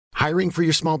Hiring for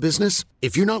your small business?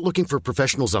 If you're not looking for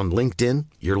professionals on LinkedIn,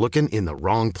 you're looking in the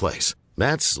wrong place.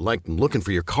 That's like looking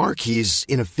for your car keys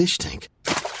in a fish tank.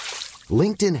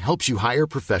 LinkedIn helps you hire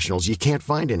professionals you can't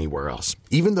find anywhere else,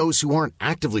 even those who aren't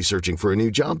actively searching for a new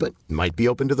job but might be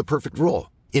open to the perfect role.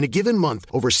 In a given month,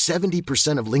 over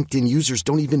 70% of LinkedIn users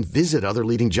don't even visit other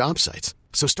leading job sites.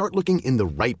 So start looking in the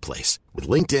right place. With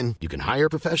LinkedIn, you can hire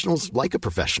professionals like a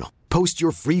professional. Post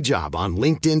your free job on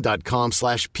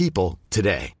linkedin.com/people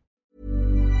today.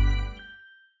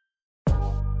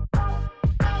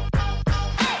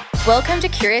 Welcome to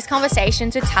Curious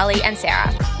Conversations with Tully and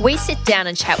Sarah. We sit down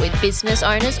and chat with business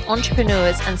owners,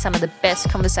 entrepreneurs, and some of the best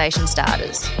conversation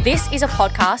starters. This is a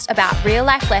podcast about real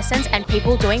life lessons and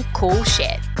people doing cool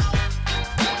shit.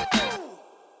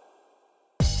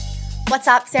 What's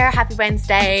up, Sarah? Happy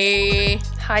Wednesday.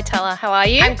 Hi, Tella. How are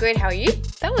you? I'm good. How are you?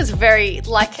 That was very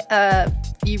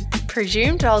you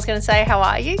presumed I was going to say, how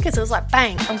are you? Because it was like,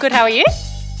 bang, I'm good. How are you?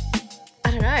 I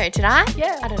don't know. Did I?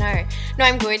 Yeah. I don't know. No,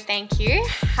 I'm good. Thank you.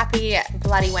 Happy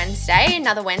bloody Wednesday.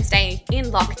 Another Wednesday in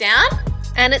lockdown.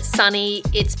 And it's sunny.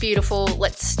 It's beautiful.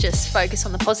 Let's just focus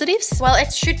on the positives. Well,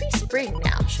 it should be spring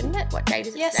now, shouldn't it? What date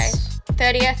is it today?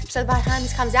 30th. So by the time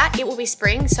this comes out, it will be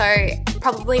spring. So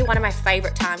probably one of my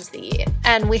favourite times of the year.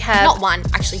 And we have... Not one,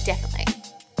 actually, definitely.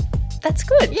 That's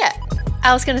good. Yeah.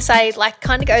 I was going to say,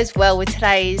 kind of goes well with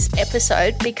today's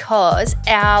episode because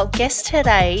our guest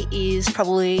today is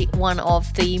probably one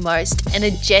of the most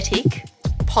energetic,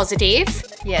 positive,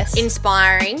 yes,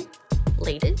 inspiring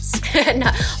leaders,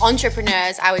 no,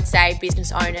 entrepreneurs, I would say,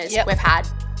 business owners we've had,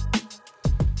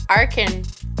 I reckon,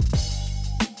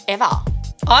 ever.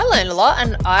 I learned a lot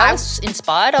and I was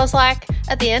inspired. I was like,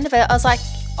 at the end of it, I was like,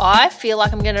 I feel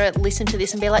like I'm going to listen to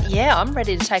this and be like, yeah, I'm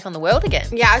ready to take on the world again.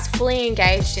 Yeah, I was fully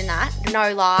engaged in that.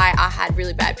 No lie, I had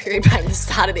really bad period pain at the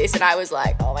start of this and I was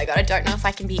like, oh my God, I don't know if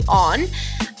I can be on.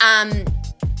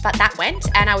 But that went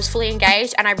and I was fully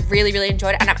engaged and I really, really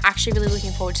enjoyed it and I'm actually really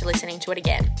looking forward to listening to it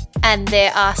again. And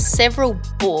there are several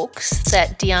books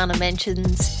that Deanna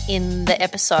mentions in the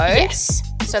episode. Yes.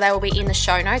 So they will be in the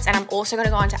show notes and I'm also going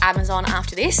to go onto Amazon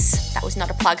after this. That was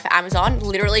not a plug for Amazon.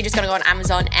 Literally just going to go on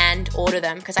Amazon and order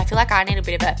them because I feel like I need a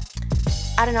bit of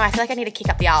I feel like I need to kick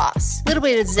up the arse. A little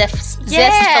bit of zest for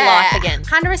life again.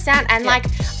 100%. And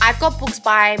I've got books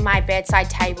by my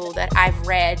bedside table that I've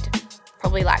read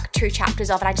probably 2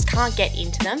 chapters of and I just can't get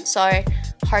into them. So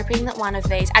hoping that one of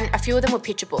these, and a few of them were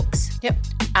picture books. Yep.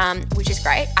 Which is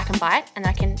great. I can buy it and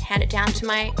I can hand it down to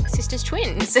my sister's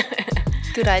twins.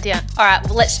 Good idea. All right,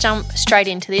 well, let's jump straight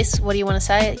into this. What do you want to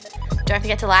say? Don't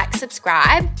forget to like,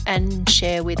 subscribe. And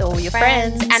share with all your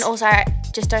friends. And also,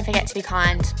 just don't forget to be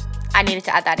kind. I needed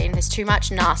to add that in. There's too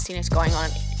much nastiness going on,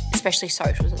 especially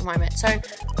socials at the moment. So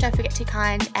don't forget to be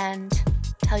kind and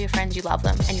tell your friends you love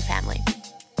them and your family.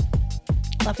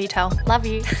 Love you, Tal. Love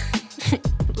you.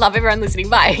 Love everyone listening.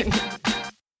 Bye.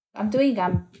 I'm doing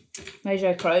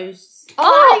Mojo Crows.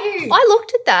 Oh, I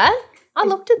looked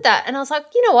at that. And I was like,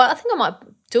 you know what? I think I might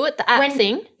do it, the app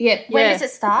thing. Yeah. When does it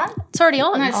start? It's already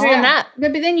on. No, it's an app. No,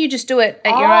 but then you just do it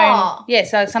at your own. Yeah,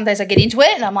 so some days I get into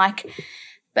it and I'm like,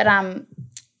 but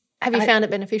have you found it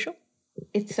beneficial?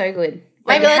 It's so good.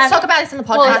 Maybe let's talk about this on the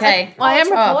podcast. Well, okay. I am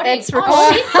recording. It's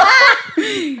recording.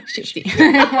 Oh, shit.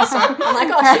 I'm like,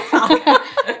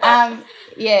 oh, shit.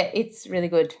 Yeah, it's really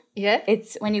good. Yeah?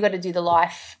 It's when you got to do the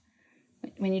life,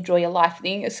 when you draw your life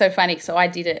thing. It's so funny. So I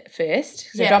did it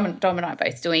first. So Dom and I are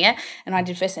both doing it. And I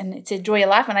did first and it said draw your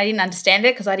life and I didn't understand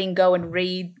it because I didn't go and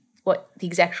read what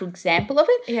the actual example of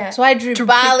it. Yeah. So I drew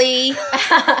Bali,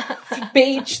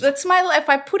 beach. That's my life.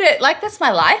 I put it that's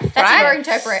my life, That's right? your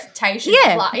interpretation.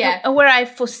 Yeah. Where I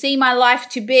foresee my life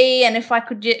to be and if I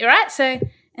could do right? So,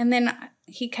 and then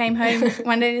he came home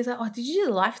one day and he's like, oh, did you do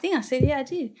the life thing? I said, yeah, I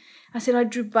did. I said, I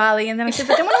drew Bali. And then I said,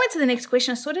 but then when I went to the next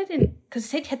question, I sort of didn't, because it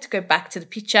said you had to go back to the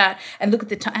picture and look at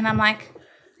the time. And I'm like,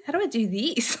 how do I do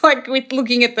this? With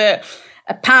looking at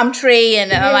a palm tree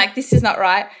and I'm like, this is not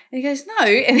right. And he goes, no.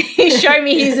 And he showed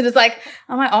me his and it's like,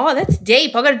 I'm like, oh, that's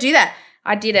deep. I got to do that.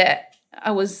 I did it.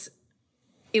 It was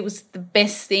the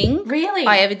best thing really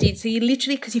I ever did. So you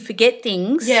literally, because you forget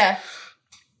things. Yeah.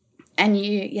 And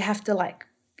you have to like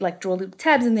draw little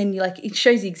tabs and then you it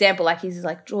shows the example he's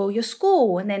like draw your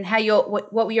school and then how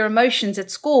what were your emotions at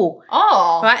school.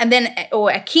 Oh. Right. And then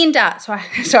or at kinder. So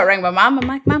I rang my mum. I'm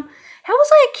like, Mum, how was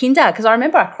I at kinder? Because I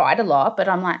remember I cried a lot, but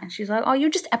I'm like, and she's like, oh, you're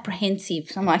just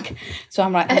apprehensive. So I'm like,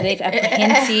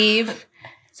 apprehensive.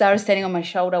 Zara's standing on my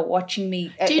shoulder watching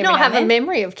me. Do you not have a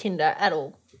memory of kinder at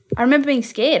all? I remember being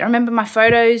scared. I remember my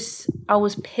photos, I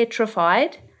was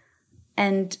petrified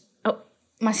and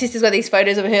my sister's got these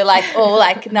photos of her all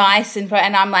nice and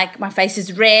I'm like, my face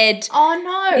is red. Oh,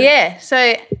 no. Yeah.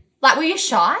 So Like, were you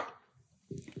shy?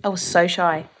 I was so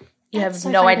shy. You have So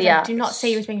no funny 'cause idea. I do not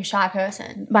see you as being a shy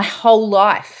person. My whole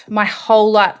life,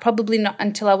 probably not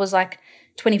until I was like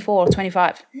 24 or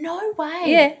 25. No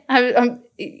way. Yeah.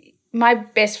 My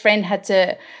best friend had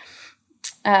to,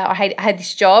 I had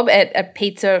this job at a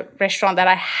pizza restaurant that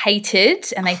I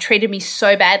hated, and they treated me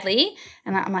so badly.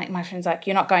 And I'm like, my friend's like,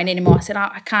 you're not going anymore. I said,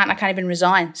 I can't even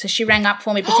resign. So she rang up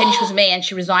for me, pretending she was me, and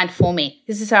she resigned for me.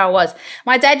 This is how I was.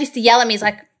 My dad used to yell at me. He's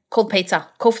like, call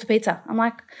for the pizza. I'm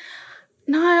like,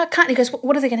 no, I can't. He goes,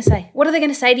 what are they going to say? What are they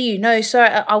going to say to you? No,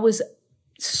 sir, I was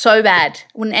so bad.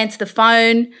 Wouldn't answer the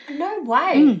phone. No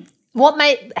way.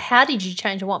 How did you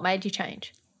change and what made you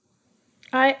change?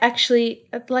 I actually,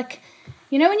 like,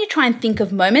 you know when you try and think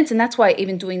of moments, and that's why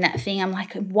even doing that thing, I'm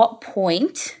like, at what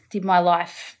point did my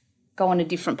life go on a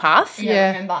different path? Yeah.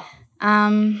 I remember.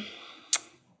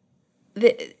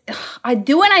 I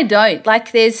do and I don't.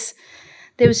 Like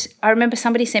I remember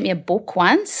somebody sent me a book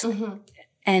once,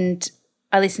 and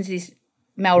I listened to this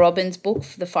Mel Robbins book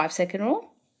for the 5-second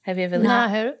rule. Have you ever listened? No, I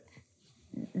heard it.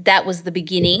 That was the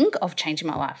beginning of changing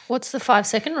my life. What's the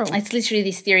 5-second rule? It's literally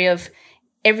this theory of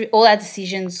all our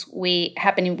decisions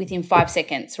happen within 5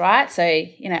 seconds, right? So,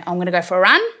 I'm going to go for a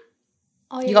run.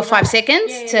 Oh, yeah, You got 5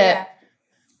 seconds to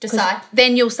decide.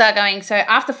 Then you'll start going. So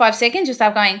after 5 seconds, you'll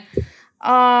start going,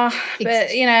 I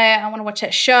want to watch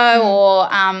that show, or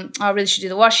I really should do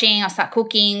the washing. I'll start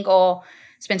cooking, or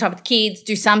spend time with the kids,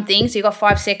 do something. So you've got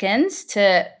 5 seconds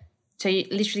to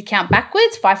literally count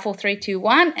backwards, 5, 4, 3, 2,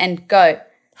 1, and go.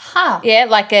 Huh. Yeah,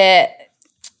 like a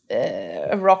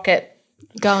rocket.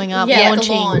 Going up, Yeah, like a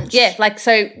launching. launch. Yeah, like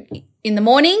so in the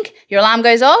morning, your alarm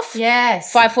goes off. Yes.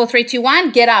 5, 4, 3, 2,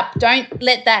 1, get up. Don't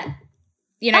let that,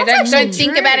 That's don't actually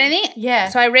think true. about anything. Yeah.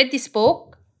 So I read this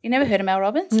book. You never heard of Mel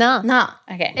Robbins? No. Nah.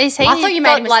 Okay. Is he I thought you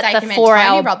made a got, mistake like and the meant 4 Tony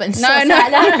hour? Robbins. No.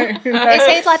 Is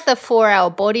he like the 4 hour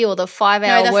body or the 5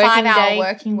 hour No, the working 5 hour day?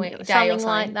 working week day something or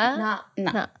something like that?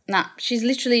 Nah. No. She's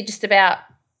literally just about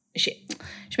she's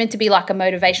meant to be like a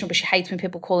motivational, but she hates when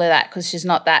people call her that because she's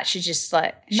not that. She's just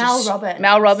like Mel Robbins.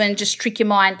 Mel Robbins, just trick your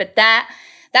mind. But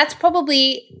that's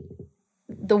probably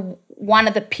one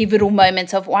of the pivotal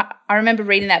moments of what I remember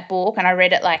reading that book, and I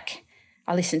read it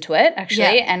I listened to it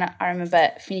actually, Yeah. and I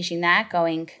remember finishing that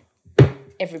going,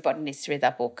 everybody needs to read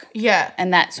that book. Yeah.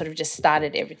 And that sort of just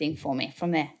started everything for me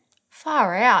from there.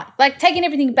 Far out. Like taking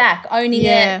everything back, owning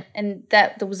Yeah. it, and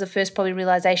that was the first probably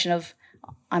realization of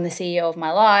I'm the CEO of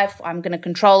my life. I'm going to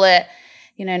control it,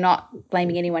 not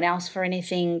blaming anyone else for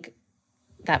anything.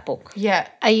 That book. Yeah.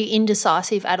 Are you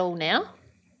indecisive at all now?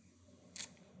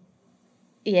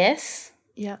 Yes.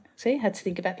 Yeah. See, I had to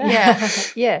think about that.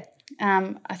 Yeah.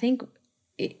 Yeah. I think,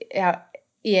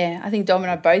 I think Dom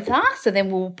and I both are. So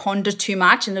then we'll ponder too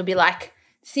much, and there'll be like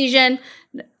decision,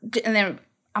 and then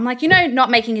I'm like, not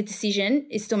making a decision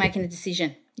is still making a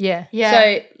decision. Yeah. Yeah.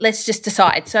 So let's just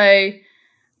decide. So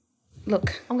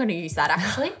look. I'm going to use that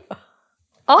actually.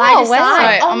 Oh, I decide.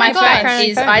 wow. So Oh on my my gosh. phone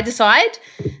is I decide.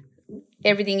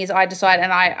 Everything is I decide,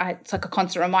 and I it's like a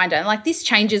constant reminder. And like this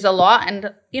changes a lot.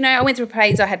 And I went through a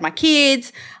phase. I had my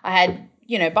kids. I had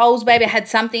bowls baby. I had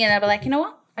something, and I was like, you know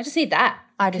what? I just need that.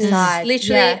 I decide.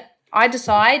 Literally, Yeah. I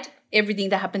decide everything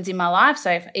that happens in my life.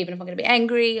 So even if I'm going to be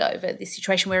angry over this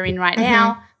situation we're in right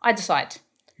now, I decide.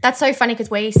 That's so funny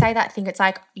because when you say that thing, it's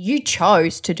like you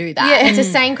chose to do that. Yeah. It's the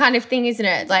same kind of thing, isn't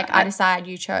it? Like I decide,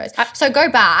 you chose. So go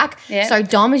back. Yeah. So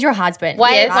Dom is your husband.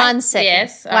 Wait Yes. 1 second.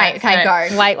 Yes. Wait, okay,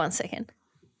 go. Wait 1 second.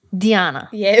 Diana,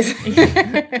 Yes.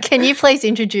 can you please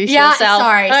introduce Yeah, yourself?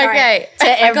 sorry. Okay. To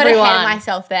I got ahead everyone. of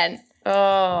myself then.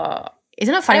 Oh.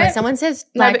 Isn't it funny when someone says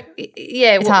like,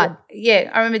 it's hard.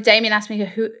 Yeah, I remember Damien asked me,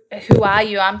 who are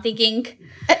you? I'm thinking,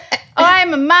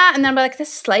 I'm a ma, and then I'm like,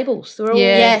 this is labels. They're all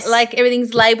Yes. like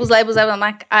everything's labels. I'm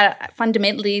like, I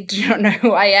fundamentally do not know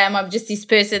who I am. I'm just this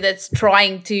person that's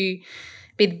trying to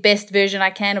be the best version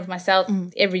I can of myself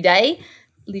every day.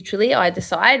 Literally, I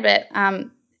decide, but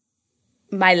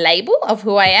my label of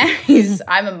who I am is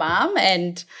I'm a mom,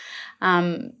 and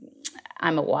I'm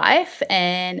a wife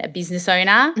and a business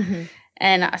owner.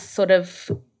 And I sort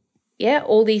of,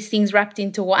 all these things wrapped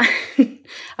into one.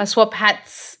 I swap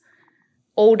hats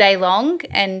all day long,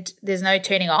 and there's no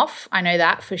turning off. I know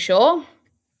that for sure.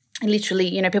 And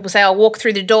literally, people say I'll walk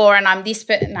through the door and I'm this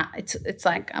person. No, it's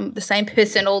like I'm the same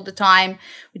person all the time.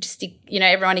 We just,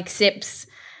 everyone accepts.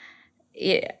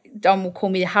 Yeah, Dom will call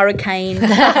me a hurricane.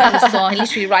 He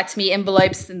literally writes me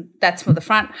envelopes, and that's for the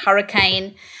front,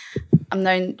 hurricane. I'm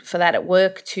known for that at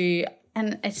work too.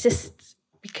 And it's just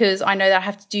because I know that I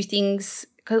have to do things,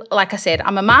 'cause like I said,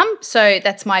 I'm a mum, so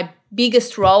that's my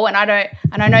biggest role, and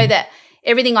I know that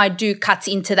everything I do cuts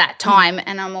into that time,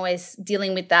 and I'm always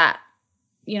dealing with that,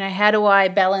 how do I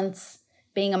balance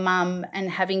being a mum and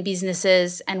having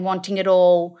businesses and wanting it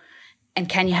all, and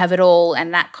can you have it all,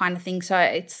 and that kind of thing. So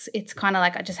it's kind of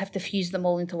like I just have to fuse them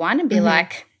all into one and be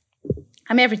like,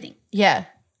 I'm everything. Yeah.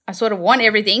 I sort of want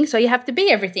everything, so you have to be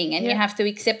everything, and you have to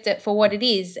accept it for what it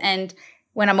is. And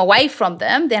when I'm away from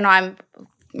them, then I'm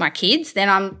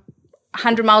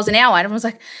 100 miles an hour. And everyone's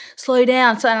like, slow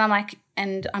down. So, and I'm like,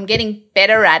 and I'm getting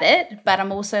better at it, but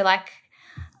I'm also like,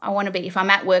 I want to be, if I'm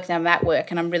at work, then I'm at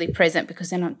work and I'm really present, because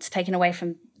then it's taken away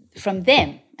from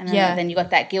them. And then you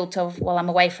got that guilt of, well, I'm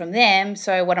away from them,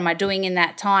 so what am I doing in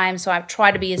that time? So I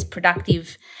try to be as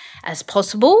productive as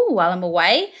possible while I'm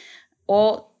away,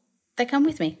 or they come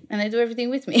with me and they do everything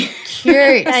with me. Cute.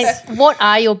 And what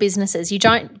are your businesses? You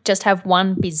don't just have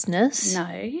one business.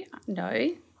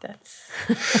 No, that's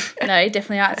no,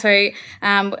 definitely not. So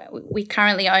we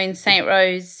currently own St.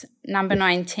 Rose, Number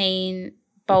 19,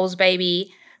 Bowls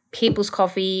Baby, People's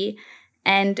Coffee,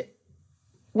 and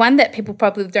one that people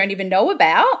probably don't even know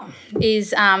about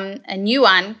is a new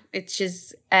one, which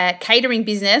is a catering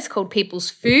business called People's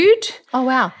Food. Oh,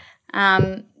 wow.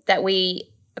 That we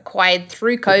acquired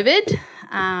through COVID.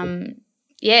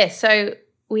 So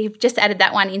we've just added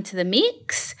that one into the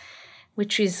mix,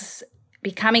 which is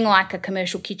becoming like a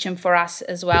commercial kitchen for us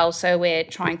as well. So we're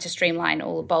trying to streamline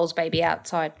all the Bowls Baby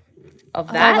outside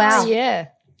of that. Oh, wow. Yeah.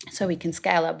 So we can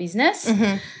scale our business.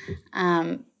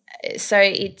 So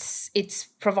it's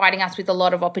providing us with a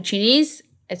lot of opportunities.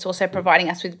 It's also providing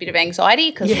us with a bit of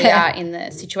anxiety, because we are in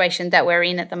the situation that we're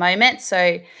in at the moment.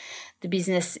 So the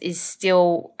business is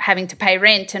still having to pay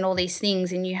rent and all these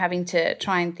things, and you having to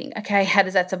try and think, okay, how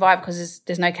does that survive? Because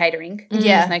there's no catering.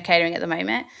 There's no catering at the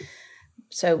moment.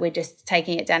 So we're just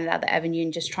taking it down another avenue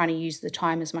and just trying to use the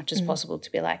time as much as possible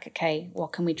to be like, okay,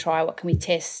 what can we try? What can we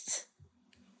test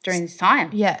during this time?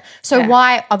 Yeah. So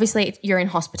why, obviously you're in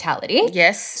hospitality.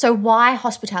 Yes. So why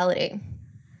hospitality?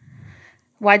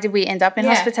 Why did we end up in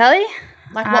hospitality?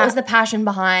 Like what was the passion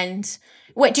behind –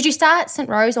 wait, did you start St.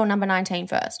 Rose or Number 19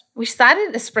 first? We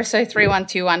started Espresso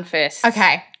 3121 first.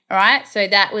 Okay. All right. So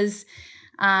that was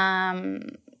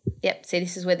see,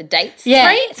 this is where the dates.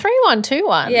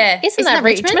 3121. Yeah. Isn't that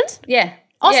Richmond? Yeah.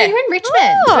 Oh, so you're in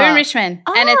Richmond. So we're in Richmond.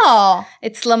 Oh. And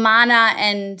it's Lamana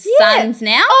and Sons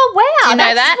now. Oh, wow. Do you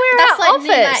know that? Where our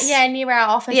office. Near where our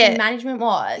office and management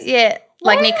was. Yeah.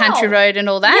 Like near Country Road and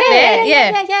all that.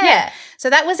 Yeah. So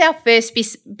that was our first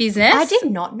business. I did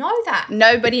not know that.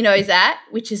 Nobody knows that,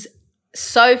 which is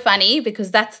so funny, because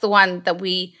that's the one that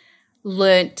we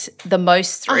learnt the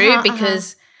most through,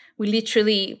 because we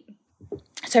literally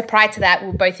 – so prior to that, we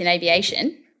were both in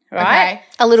aviation, right? Okay.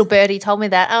 A little birdie told me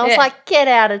that. I was like, get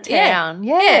out of town.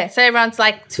 Yeah. So everyone's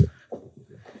like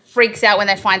freaks out when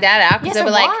they find that out, because they were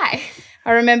like – why?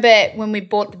 I remember when we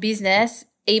bought the business,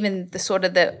 even the sort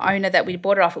of the owner that we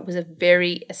bought it off, it was a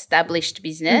very established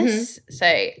business.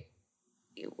 So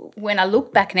when I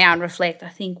look back now and reflect, I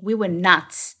think we were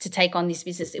nuts to take on this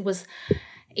business.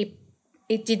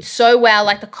 It did so well.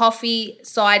 Like the coffee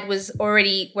side was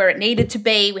already where it needed to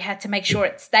be. We had to make sure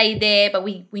it stayed there, but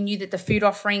we knew that the food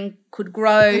offering could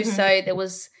grow. So there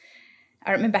was –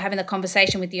 I remember having the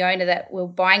conversation with the owner that we were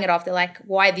buying it off. They're like,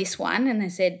 why this one? And he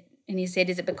said,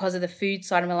 is it because of the food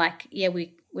side? And we're like, yeah,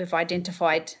 we've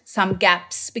identified some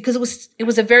gaps, because it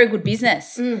was a very good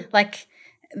business. Like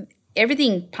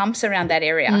everything pumps around that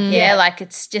area. Like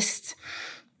it's just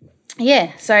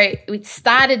So it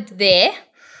started there,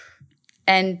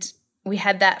 and we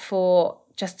had that for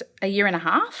just a year and a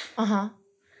half.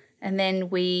 And then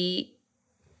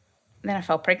I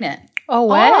fell pregnant. Oh,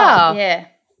 wow. Yeah.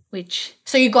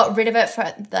 So you got rid of it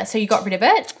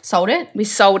sold it? We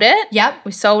sold it. Yep.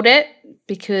 We sold it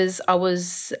because I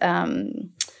was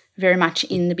very much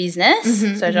in the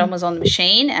business. So John was on the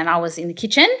machine and I was in the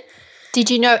kitchen. Did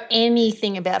you know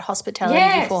anything about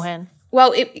hospitality beforehand?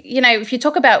 Well, if you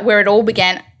talk about where it all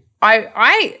began,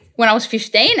 I when I was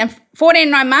 15 and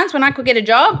 9 months, when I could get a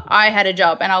job, I had a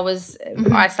job, and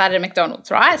I started at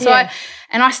McDonald's, right? So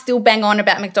I still bang on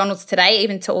about McDonald's today,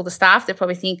 even to all the staff. They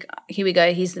probably think, here we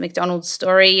go, here's the McDonald's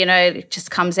story, it just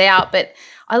comes out. But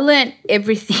I learned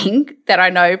everything that I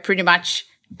know pretty much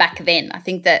back then. I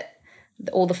think that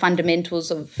all the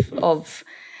fundamentals of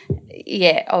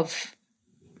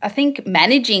I think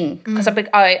managing, because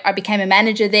I became a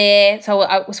manager there. So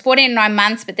I was 9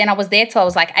 months, but then I was there till I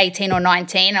was like 18 or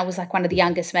 19. I was like one of the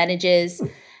youngest managers.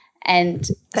 And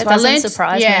that so doesn't I learned,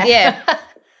 surprise me. Yeah.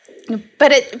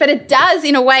 But it does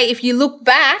in a way, if you look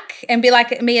back and be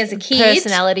like me as a kid.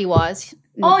 Personality-wise.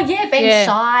 Oh, yeah, being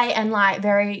shy and like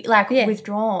very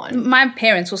withdrawn. My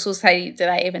parents will still say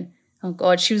today even, oh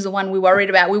God, she was the one we worried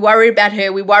about. We worried about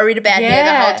her. We worried about her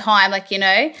the whole time. Like, you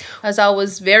know, as I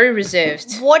was very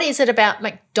reserved. What is it about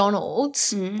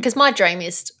McDonald's? Because my dream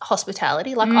is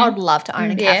hospitality. Like, I'd love to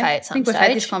own a cafe at some I think stage. we've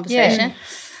had this conversation. Yeah.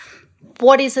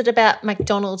 What is it about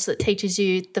McDonald's that teaches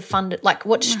you the fund? Like,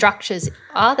 what structures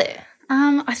are there?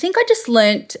 I think I just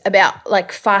learnt about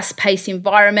like fast-paced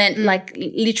environment, like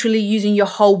literally using your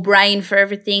whole brain for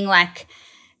everything. Like,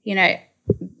 you know,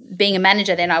 being a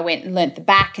manager, then I went and learnt the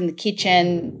back and the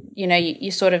kitchen. You know,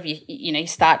 you sort of, you know, you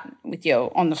start with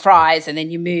your on the fries and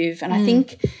then you move. And I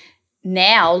think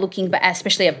now looking back,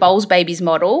 especially at Bowls Baby's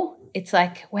model, it's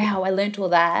like, wow, I learnt all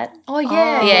that. Oh,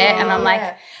 yeah. Yeah, and I'm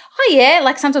like, oh, yeah.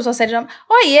 Like sometimes I'll say to him,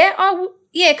 oh, yeah,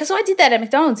 yeah, because I did that at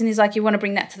McDonald's. And he's like, you want to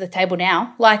bring that to the table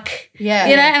now? Like, you know,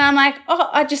 and I'm like, oh,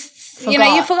 I just, you know,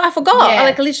 I forgot. Yeah. I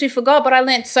like literally forgot. But I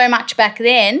learnt so much back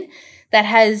then that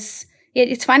has,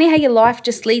 it's funny how your life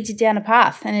just leads you down a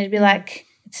path. And it'd be like,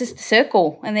 it's just a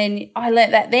circle. And then I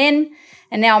learnt that then.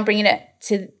 And now I'm bringing it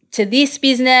to this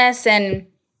business. And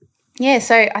yeah,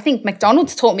 so I think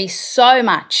McDonald's taught me so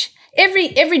much.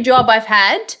 Every job I've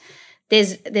had,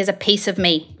 there's a piece of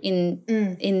me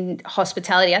in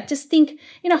hospitality. I just think,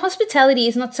 you know, hospitality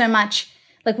is not so much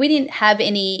like we didn't have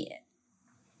any.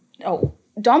 Oh,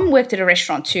 Dom worked at a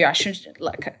restaurant too.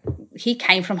 He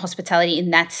came from hospitality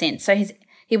in that sense. So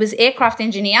he was aircraft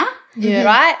engineer,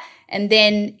 right? And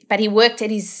then, but he worked at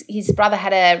his brother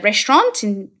had a restaurant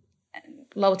in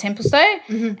Lower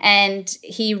Templestowe, and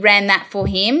he ran that for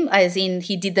him, as in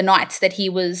he did the nights that he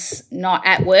was not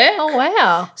at work. Oh,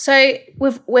 wow. So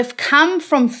we've come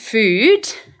from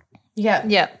food,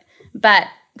 Yeah. but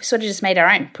we sort of just made our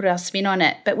own, put our spin on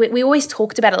it. But we always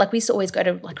talked about it. Like we used to always go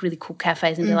to like really cool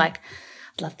cafes and be like,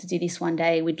 I'd love to do this one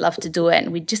day. We'd love to do it.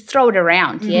 And we'd just throw it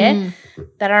around,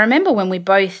 But I remember when we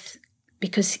both,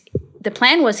 because the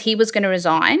plan was he was going to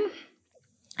resign.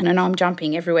 And I know I'm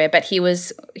jumping everywhere, but we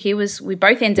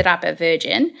both ended up at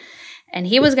Virgin, and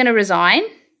he was going to resign,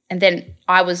 and then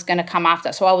I was going to come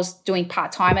after. So I was doing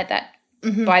part-time at that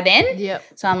by then. Yep.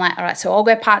 So I'm like, all right, so I'll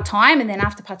go part-time, and then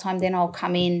after part-time, then I'll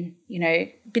come in, you know,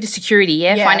 a bit of security,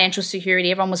 financial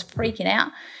security. Everyone was freaking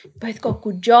out. Both got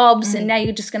good jobs, and now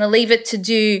you're just going to leave it to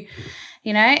do,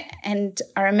 you know. And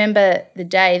I remember the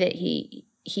day that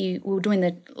we were doing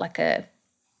a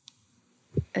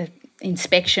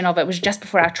inspection of it. It was just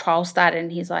before our trial started,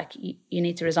 and he's like, you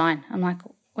need to resign. I'm like,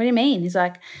 what do you mean? He's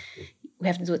like, we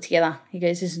have to do it together. He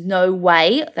goes, there's no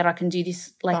way that I can do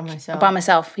this like by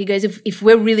myself. He goes, if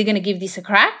we're really going to give this a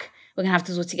crack, we're going to have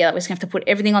to do it together. We're just going to have to put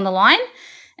everything on the line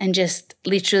and just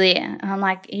literally, and I'm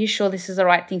like, are you sure this is the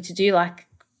right thing to do? Like,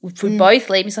 if we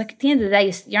both leave, he's like, at the end of the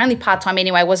day, you're only part-time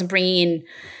anyway. I wasn't bringing in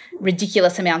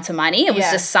ridiculous amounts of money. It was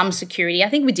just some security. I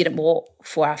think we did it more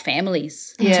for our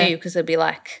families too, because it'd be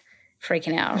like,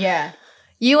 freaking out. Yeah.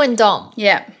 You and Dom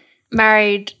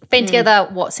married, been together,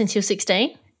 what, since you were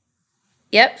 16?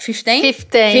 Yep, 15.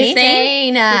 15.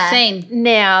 15.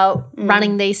 Now,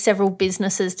 running these several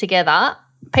businesses together,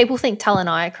 people think Tal and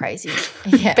I are crazy,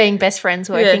 being best friends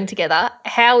working together.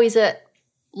 How is it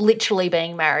literally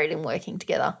being married and working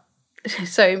together?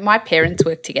 So my parents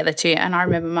work together too, and I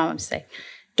remember Mum would say,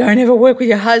 don't ever work with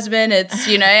your husband. It's,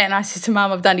 you know, and I said to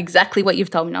Mum, I've done exactly what you've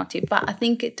told me not to. But I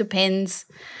think it depends.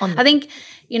 I think,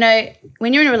 you know,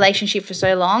 when you're in a relationship for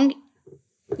so long,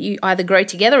 you either grow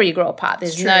together or you grow apart.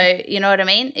 There's no, you know what I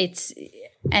mean?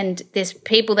 And there's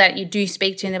people that you do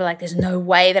speak to and they're like, there's no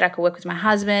way that I could work with my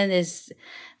husband.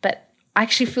 But I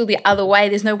actually feel the other way.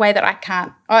 There's no way that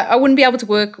I wouldn't be able to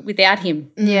work without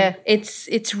him. Yeah.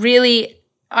 It's really,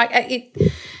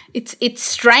 it's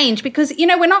strange because, you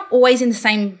know, we're not always in the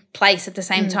same place at the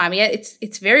same time. Yeah,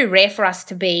 it's very rare for us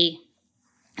to be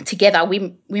together.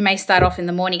 We may start off in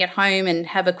the morning at home and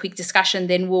have a quick discussion,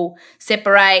 then we'll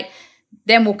separate,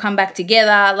 then we'll come back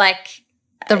together. Like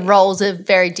the roles are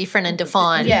very different and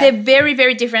defined. Yeah. They're very,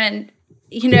 very different. And,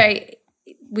 you know,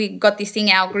 we got this thing,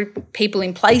 our group of people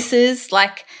in places.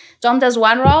 Like Dom does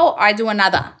one role, I do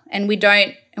another, and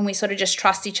we sort of just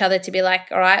trust each other to be like,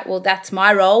 all right, well, that's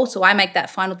my role, so I make that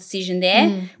final decision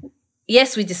there.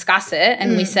 Yes, we discuss it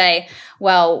and we say,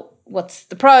 well, what's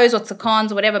the pros, what's the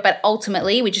cons, or whatever, but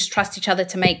ultimately we just trust each other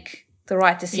to make the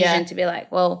right decision to be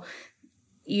like, well,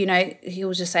 you know,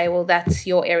 he'll just say, well, that's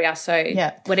your area, so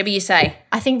whatever you say.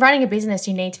 I think running a business,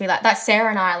 you need to be like that. Sarah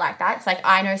and I are like that. It's like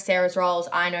I know Sarah's roles,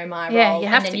 I know my role, you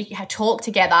have and then to. you talk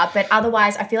together. But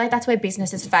otherwise, I feel like that's where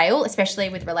businesses fail, especially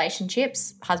with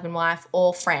relationships, husband, wife,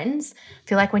 or friends. I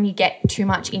feel like when you get too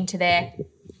much into their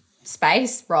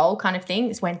space, role kind of thing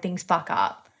is when things fuck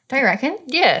up. Don't you reckon?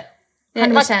 Yeah.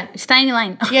 100%. Stay in your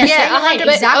lane. Yeah, Yeah, But,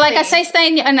 exactly. like I say, stay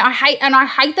in, and I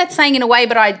hate that saying in a way,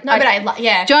 but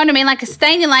yeah. do you know what I mean? Like,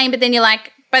 stay in your lane, but then you're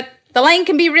like, but the lane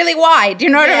can be really wide. Do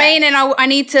you know what I mean? And I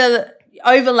need to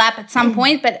overlap at some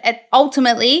point, but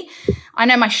ultimately, I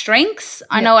know my strengths.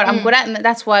 I know what I'm good at, and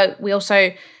that's why we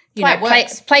also,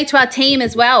 play to our team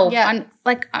as well. Yeah. And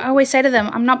like I always say to them,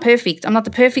 I'm not perfect. I'm not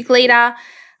the perfect leader.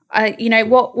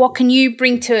 What can you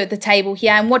bring to the table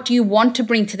here, and what do you want to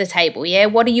bring to the table? Yeah,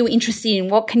 what are you interested in?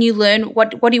 What can you learn?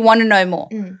 What do you want to know more?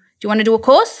 Do you want to do a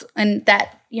course? And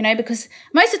that, because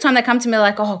most of the time they come to me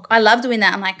like, oh, I love doing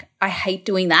that. I'm like, I hate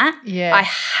doing that. Yeah. I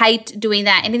hate doing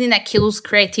that. Anything that kills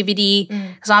creativity,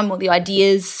 because I'm more the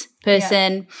ideas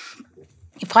person.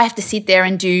 If I have to sit there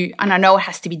and do, and I know it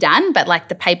has to be done, but like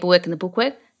the paperwork and the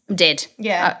bookwork, I'm dead.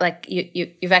 Yeah. Like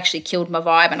you've actually killed my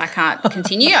vibe, and I can't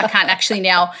continue. I can't actually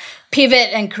now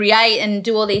pivot and create and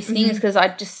do all these things because I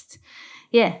just,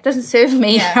 it doesn't serve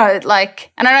me. Yeah.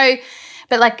 And I know,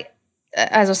 but like,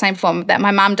 as I was saying before, that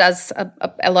my mum does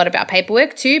a lot about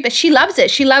paperwork too, but she loves it.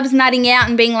 She loves nutting out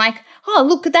and being like, oh,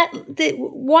 look at that.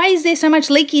 Why is there so much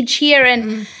leakage here?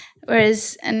 And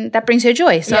and that brings her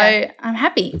joy. So I'm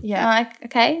happy. Yeah. I'm like,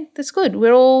 okay, that's good.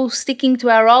 We're all sticking to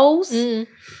our roles.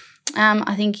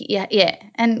 I think,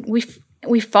 and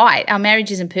we fight. Our marriage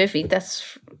isn't perfect.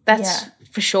 That's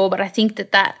for sure. But I think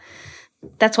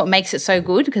that's what makes it so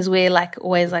good, because we're like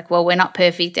always like, well, we're not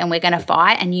perfect and we're going to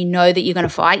fight, and you know that you're going to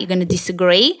fight. You're going to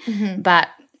disagree, but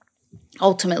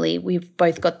ultimately we've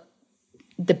both got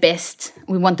the best.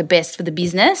 We want the best for the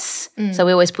business, so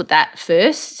we always put that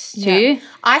first too.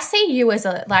 I see you as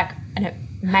an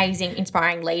amazing,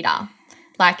 inspiring leader,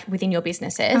 like within your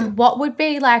businesses. What would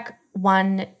be like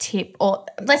one tip, or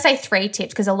let's say 3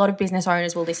 tips, because a lot of business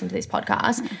owners will listen to this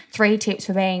podcast, 3 tips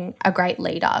for being a great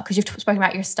leader, because you've spoken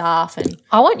about your staff and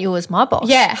I want you as my boss.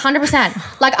 yeah,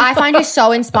 100%. Like I find you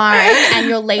so inspiring and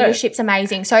your leadership's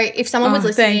amazing. So if someone was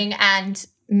listening and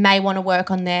may want to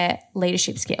work on their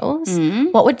leadership skills,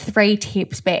 what would 3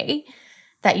 tips be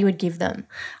that you would give them?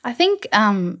 I think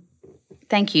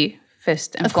thank you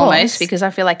first and Of foremost, course. because I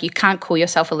feel like you can't call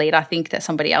yourself a leader. I think that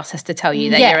somebody else has to tell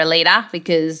you that you're a leader,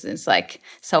 because it's like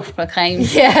self-proclaimed.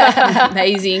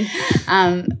 Amazing.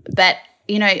 But,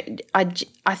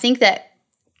 I think that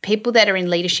people that are in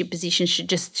leadership positions should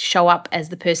just show up as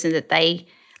the person that they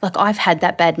 – like I've had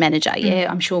that bad manager.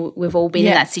 I'm sure we've all been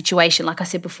in that situation. Like I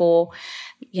said before,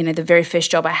 the very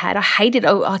first job I had, I hated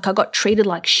it. Like I got treated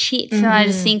like shit. And I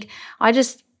just think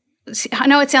I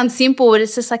know it sounds simple, but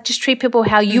it's just like just treat people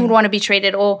how you would want to be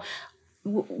treated. Or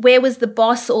where was the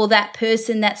boss or that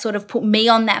person that sort of put me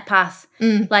on that path?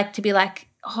 Like to be like,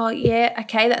 oh, yeah,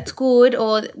 okay, that's good.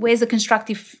 Or where's the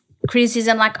constructive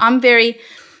criticism? Like I'm very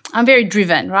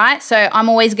driven, right? So I'm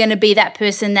always going to be that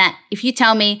person that if you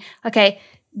tell me, okay,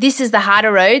 this is the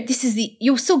harder road,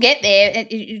 you'll still get there.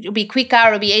 It'll be quicker,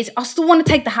 it'll be easy. I still want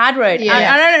to take the hard road.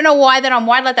 I don't know why that I'm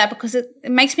wired like that, because it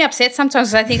makes me upset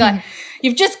sometimes. I think like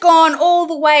you've just gone all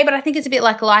the way, but I think it's a bit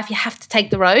like life. You have to take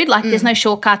the road. Like there's no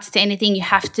shortcuts to anything. We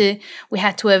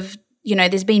had to have,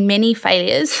 there's been many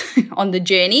failures on the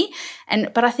journey.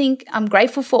 But I think I'm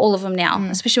grateful for all of them now,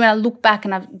 especially when I look back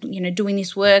and I'm, doing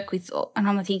this work and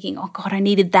I'm thinking, oh God, I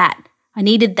needed that. I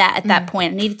needed that at that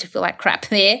point. I needed to feel like crap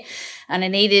there, and I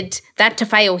needed that to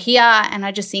fail here. And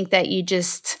I just think that you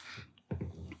just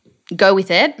go with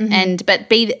it, but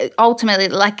be ultimately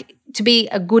like to be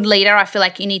a good leader. I feel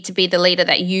like you need to be the leader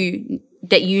that you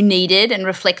needed, and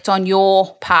reflect on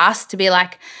your past to be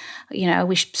like, I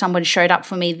wish someone showed up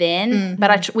for me then.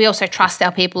 But we also trust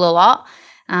our people a lot.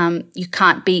 You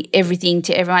can't be everything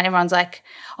to everyone. Everyone's like,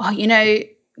 oh,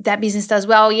 that business does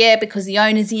well, because the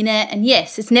owner's in it. And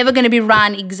yes, it's never going to be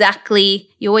run exactly.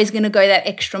 You're always going to go that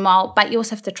extra mile, but you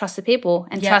also have to trust the people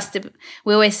and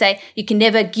we always say you can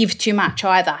never give too much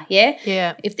either,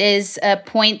 Yeah. If there's a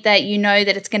point that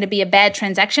that it's going to be a bad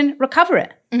transaction, recover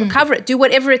it. Recover it. Do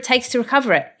whatever it takes to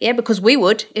recover it, because we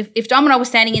would. If Dom and I were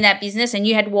standing in that business and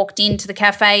you had walked into the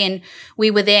cafe and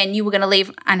we were there and you were going to leave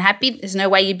unhappy, there's no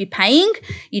way you'd be paying.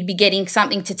 You'd be getting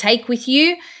something to take with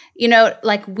you.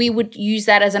 Like we would use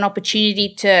that as an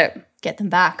opportunity to Get them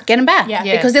back. Yeah.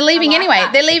 Because they're leaving anyway.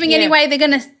 that. They're leaving anyway. They're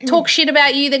going to talk shit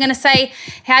about you. They're going to say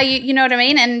how you know what I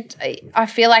mean? And I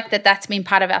feel like that's been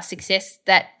part of our success,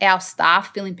 that our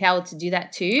staff feel empowered to do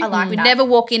that too. I like We'd that. never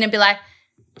walk in and be like,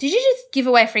 did you just give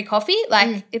away free coffee?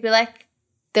 Like it'd be like,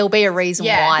 There'll be a reason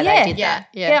why they did that.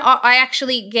 yeah. I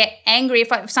actually get angry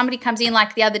if somebody comes in,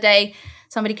 like the other day,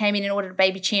 somebody came in and ordered a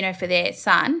baby chino for their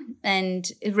son,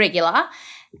 and regular,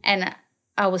 and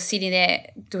I was sitting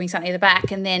there doing something at the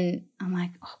back, and then I'm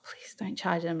like, oh, please don't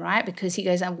charge them, right? Because he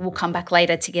goes, we'll come back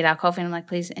later to get our coffee. And I'm like,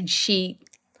 please. And she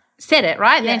said it,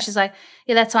 right? Then she's like,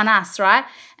 yeah, that's on us, right?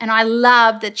 And I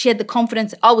love that she had the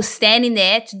confidence. I was standing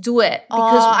there to do it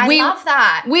because I love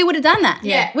that. We would have done that.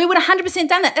 Yeah. We would have 100%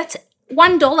 done that. That's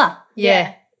 $1.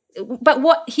 Yeah. But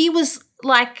what he was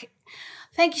like,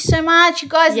 thank you so much. You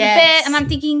guys are the best. And I'm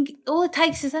thinking, all it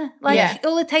takes is that. Like,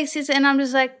 all it takes is, and I'm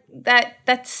just like,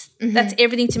 that's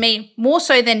everything to me. More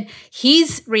so than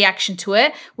his reaction to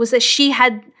it was that she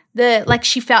had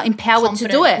she felt empowered to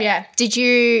do it. Yeah. Did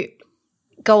you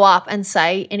go up and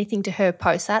say anything to her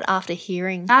post that after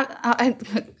hearing?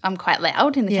 I'm quite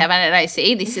loud in the cabin at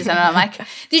OC. This is, and I'm like,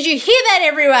 did you hear that,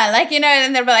 everyone? Like,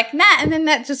 and they'll be like, nah. And then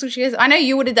that's just what she goes, I know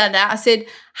you would have done that. I said,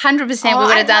 100% we would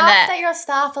have done that. that your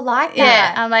staff are like that.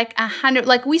 Yeah, I'm like 100.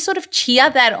 Like, we sort of cheer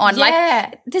that on. Yeah.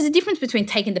 Like, there's a difference between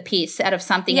taking the piss out of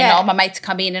something and my mates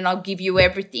come in and I'll give you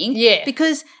everything. Yeah.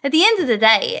 Because at the end of the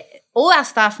day, all our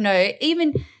staff know,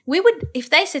 even we would, if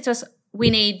they said to us, we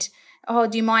need, oh,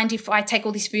 do you mind if I take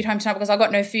all this food home tonight because I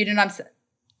got no food, and I'm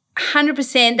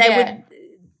 100%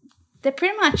 they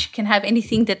pretty much can have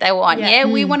anything that they want. Yeah.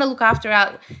 We want to look after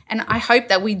and I hope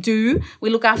that we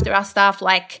look after our staff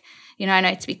like, I know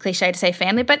it's a bit cliche to say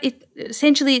family, but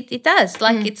essentially it does.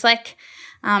 Like, it's like,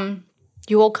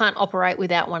 You all can't operate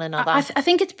without one another. I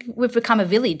think we've become a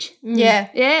village. Yeah.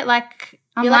 Yeah, like,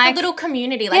 I'm You're like a little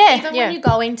community. Like, even when you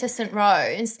go into St.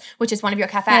 Rose, which is one of your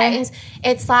cafes,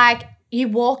 it's like you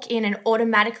walk in and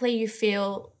automatically you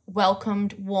feel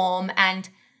welcomed, warm, and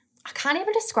I can't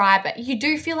even describe it. You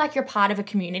do feel like you're part of a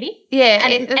community. Yeah.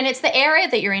 And it's the area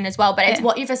that you're in as well, but it's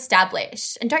what you've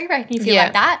established. And don't you reckon you feel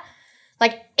like that?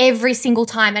 Like every single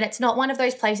time. And it's not one of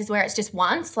those places where it's just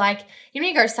once. Like,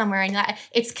 you go somewhere and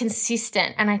it's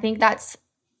consistent. And I think that's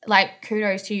like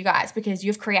kudos to you guys because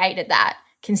you've created that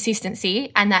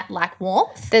consistency and that like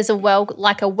warmth. There's a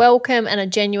welcome and a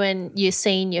genuine you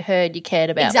seen, you heard, you cared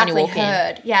about when you walk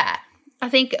in. Yeah. I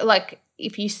think like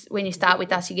when you start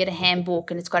with us, you get a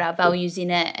handbook and it's got our values in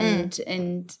it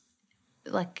and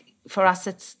like for us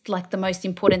it's like the most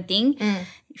important thing.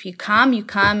 If you come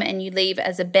and you leave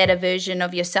as a better version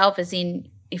of yourself, as in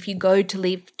if you go to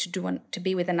leave to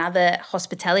be with another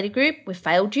hospitality group, we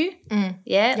failed you.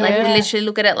 Yeah. Like we literally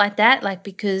look at it like that, like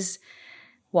because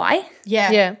why?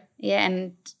 Yeah. Yeah,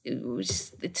 and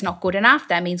it's not good enough.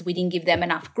 That means we didn't give them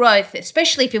enough growth,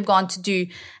 especially if you've gone to do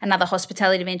another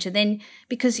hospitality venture. Then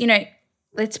because,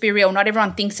 let's be real, not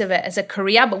everyone thinks of it as a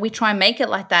career, but we try and make it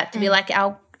like that to be like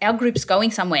our group's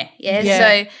going somewhere.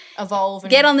 Yeah. So evolve.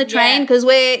 Get on the train because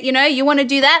we're, you want to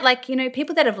do that. Like,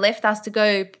 people that have left us to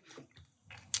go,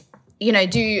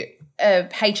 do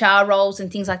HR roles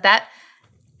and things like that,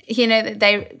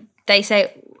 they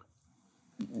say,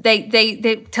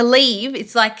 they to leave,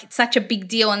 it's like it's such a big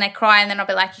deal and they cry and then I'll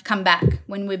be like, you come back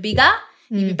when we're bigger,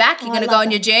 you'll be back, you're going to go on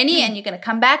your journey and you're going to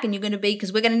come back and you're going to be,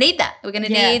 because we're going to need that. We're going to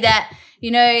need that,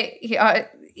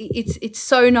 it's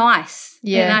so nice.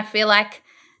 Yeah. And I feel like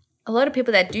a lot of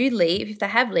people that do leave, if they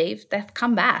have leave, they've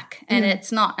come back and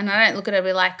it's not, and I don't look at it and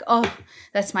be like, oh,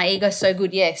 that's my ego so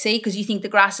good. Yeah, see, because you think the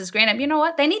grass is greener. You know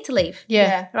what? They need to leave.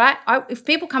 Yeah. Right? If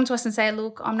people come to us and say,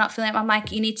 look, I'm not feeling it, I'm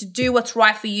like, you need to do what's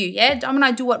right for you. Yeah? I'm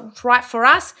going to do what's right for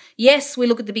us. Yes, we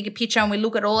look at the bigger picture and we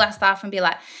look at all our stuff and be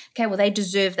like, okay, well, they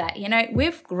deserve that.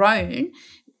 We've grown.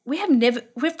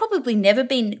 We've probably never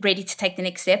been ready to take the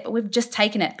next step, but we've just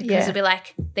taken it because it'll be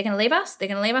like, they're going to leave us, they're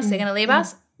going to leave us, they're going to leave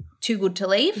us. Too good to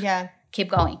leave. Yeah.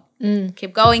 Keep going.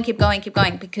 Keep going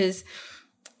because,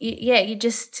 you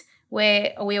just, we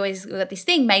always got this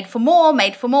thing, made for more.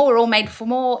 We're all made for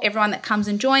more. Everyone that comes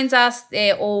and joins us,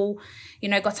 they're all,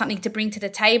 got something to bring to the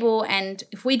table. And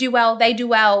if we do well, they do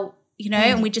well,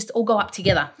 and we just all go up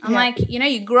together. I'm like,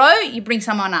 you grow, you bring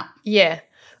someone up. Yeah.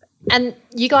 And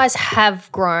you guys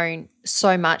have grown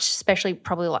so much, especially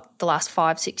probably like the last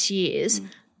 5-6 years.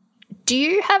 Do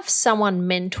you have someone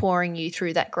mentoring you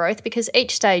through that growth? Because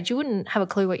each stage you wouldn't have a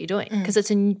clue what you're doing because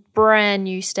it's a brand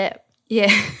new step.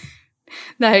 Yeah.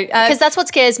 No. Because that's what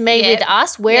scares me with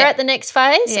us. We're at the next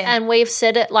phase and we've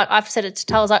said it, like I've said it to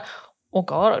Tal, like, oh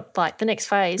God, like the next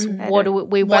phase, what do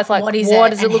we both like, what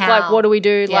does it look like? What do we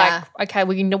do? Yeah. Like, okay,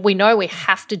 we know we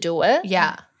have to do it.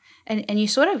 Yeah. And you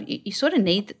sort of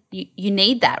need you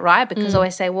need that, right? Because I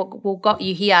always say what got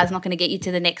you here is not going to get you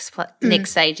to the next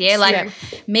stage. Yeah, like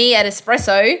me at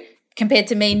Espresso compared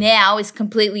to me now is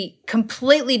completely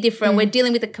different. We're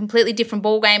dealing with a completely different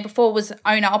ball game. Before it was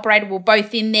owner operator, we're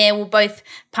both in there, we're both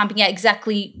pumping out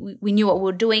exactly. We knew what we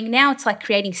were doing. Now it's like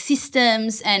creating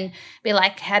systems and be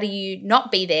like, how do you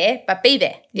not be there but be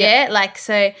there? Yeah, like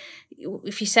so.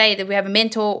 If you say that we have a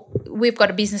mentor, we've got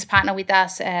a business partner with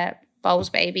us. Bowls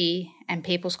Baby and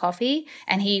People's Coffee,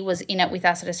 and he was in it with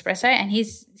us at Espresso, and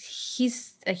he's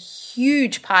a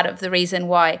huge part of the reason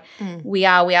why we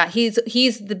are. He's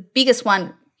the biggest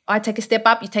one. I take a step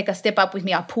up, you take a step up with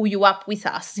me, I pull you up with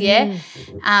us, yeah?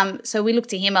 So we look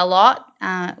to him a lot.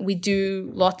 We do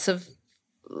lots of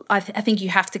I think you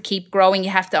have to keep growing. You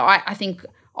have to I think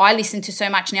I listen to so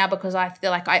much now because I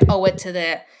feel like I owe it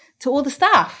to all the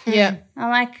staff. Yeah. I'm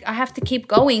like, I have to keep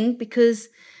going because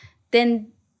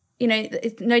then, you know,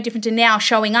 it's no different to now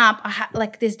showing up.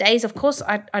 Like there's days, of course,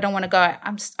 I don't want to go.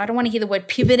 I don't want to hear the word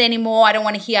pivot anymore. I don't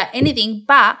want to hear anything,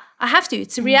 but I have to.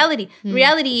 It's a reality. The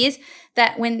reality is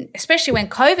that especially when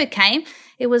COVID came,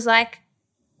 it was like,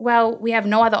 well, we have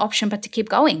no other option but to keep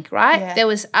going, right? Yeah.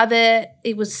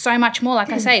 It was so much more.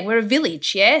 Like I say, we're a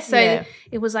village, yeah? So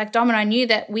it was like Domino knew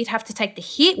that we'd have to take the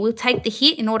hit. We'll take the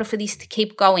hit in order for this to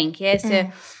keep going, yeah?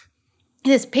 So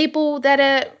there's people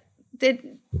that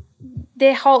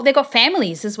they've got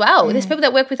families as well. There's people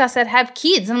that work with us that have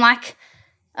kids. I'm like,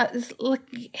 how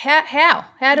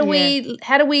do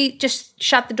we just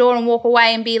shut the door and walk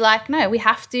away and be like, no, we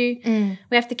have to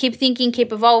keep thinking,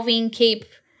 keep evolving, keep,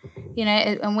 you know,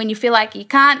 and when you feel like you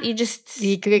can't, you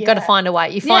got to find a way.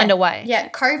 You find a way. Yeah,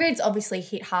 COVID's obviously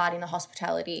hit hard in the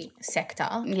hospitality sector.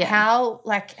 Yeah. How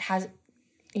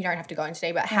you don't have to go into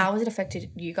today, but how has it affected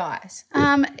you guys?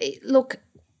 Look,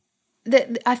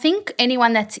 I think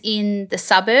anyone that's in the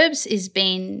suburbs it's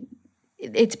been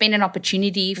an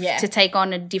opportunity to take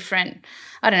on a different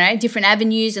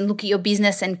avenues and look at your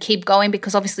business and keep going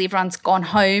because obviously everyone's gone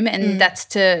home and that's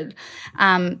to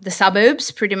the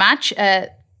suburbs pretty much.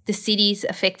 The cities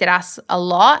affected us a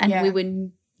lot and we were,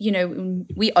 you know,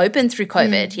 we opened through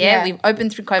COVID. We've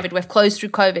opened through COVID. We've closed through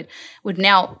COVID. We've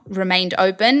now remained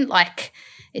open. Like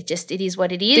it is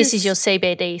what it is. This is your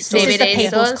CBD store. This is the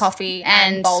People's Coffee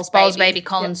and Bowls Baby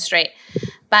Collins Street.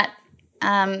 But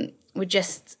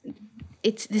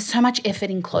there's so much effort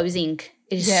in closing.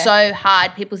 It is so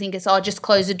hard. People think it's just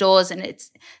close the doors, and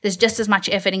there's just as much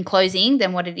effort in closing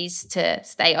than what it is to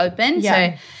stay open.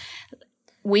 Yeah. So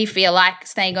we feel like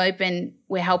staying open,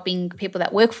 we're helping people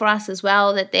that work for us as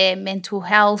well, that their mental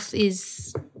health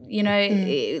is, you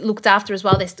know, looked after as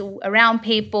well. They're still around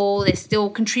people. They're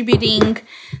still contributing.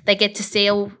 They get to see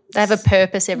they have a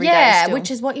purpose every day still.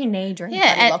 Which is what you need during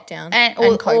lockdown and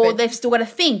COVID. Or they've still got to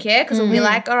think, because we'll be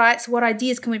like, all right, so what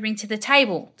ideas can we bring to the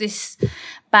table?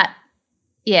 But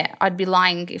I'd be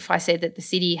lying if I said that the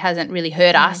city hasn't really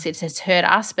hurt us. It has hurt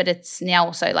us, but it's now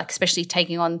also like, especially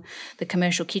taking on the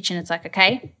commercial kitchen, it's like,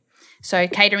 okay, so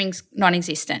catering's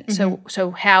non-existent.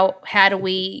 So how do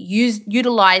we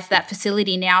utilize that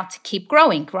facility now to keep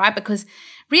growing, right? Because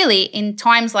really in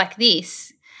times like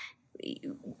this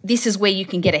is where you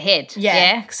can get ahead.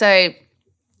 Yeah. So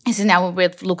this is now where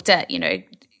we've looked at, you know,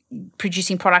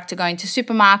 producing product to go into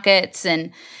supermarkets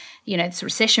and, you know, it's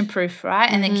recession-proof, right?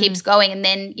 And then keeps going. And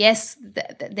then,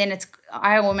 then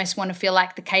I almost want to feel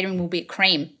like the catering will be a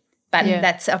cream. But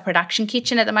that's our production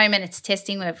kitchen at the moment. It's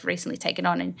testing. We've recently taken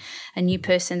on a new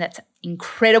person that's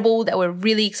incredible, that we're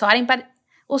really exciting, but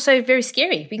also very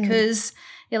scary because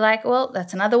you're like, well,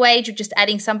 that's another wage. You're just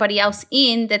adding somebody else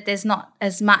in that there's not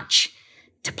as much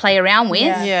to play around with.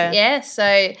 Yeah.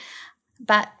 So,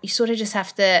 but you sort of just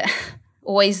have to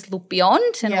always look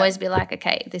beyond and always be like,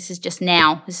 okay, this is just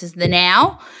now. This is the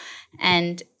now.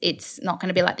 And it's not going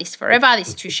to be like this forever.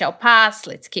 This too shall pass.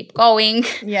 Let's keep going.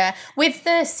 Yeah. With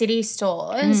the city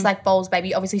stores, like Bowls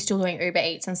Baby, obviously still doing Uber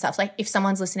Eats and stuff. Like if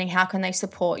someone's listening, how can they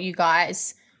support you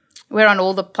guys? We're on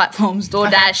all the platforms,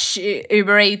 DoorDash,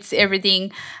 Uber Eats,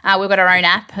 everything. We've got our own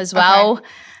app as well. Okay.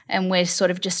 And we're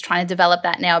sort of just trying to develop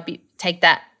that now, take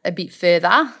that a bit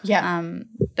further. Yeah.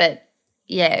 But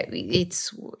yeah,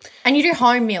 it's... And you do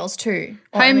home meals too?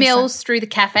 Home meals through the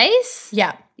cafes.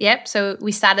 Yeah. Yep. So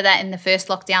we started that in the first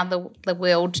lockdown, the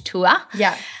world tour.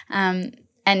 Yeah. And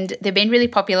they've been really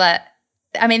popular.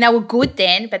 I mean, they were good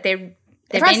then, but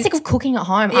everyone's sick of cooking at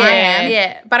home.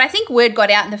 Yeah. But I think word got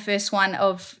out in the first one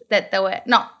of that they were,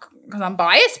 not because I'm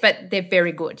biased, but they're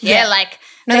very good. Yeah. Like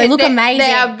they look amazing.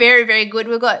 They are very, very good.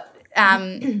 We've got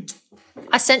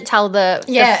I sent Tal the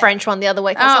French one the other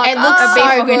week. It looks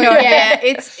so good. Yeah,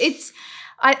 it's.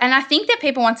 I think that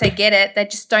people, once they get it, they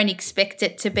just don't expect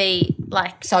it to be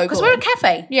like so good. Because we're a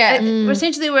cafe. Yeah.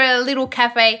 Essentially, we're a little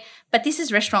cafe, but this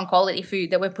is restaurant quality food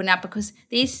that we're putting up because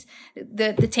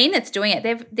the team that's doing it,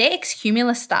 they're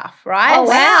ex-Cumulus staff, right? Oh,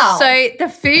 wow. So the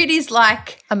food is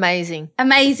like amazing.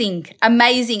 And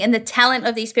the talent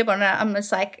of these people, and I'm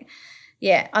just like,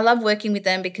 yeah, I love working with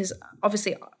them because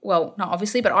obviously, well, not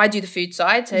obviously, but I do the food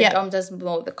side. So Dom does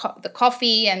more the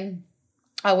coffee, and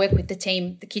I work with the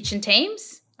kitchen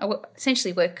teams.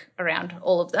 essentially work around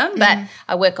all of them, but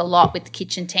I work a lot with the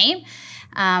kitchen team.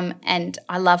 And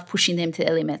I love pushing them to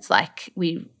their limits. Like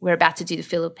we're about to do the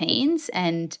Philippines,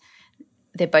 and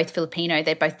they're both Filipino.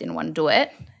 They both didn't want to do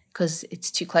it because it's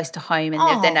too close to home,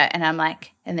 and and I'm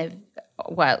like,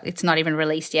 it's not even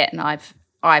released yet, and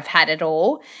I've had it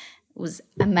all. It was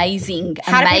amazing.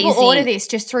 How do people order this?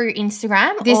 Just through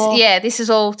Instagram? This is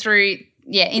all through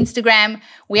Instagram.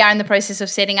 We are in the process of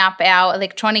setting up our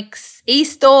electronics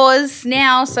e-stores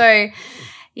now. So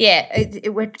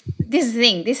this is the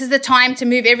thing. This is the time to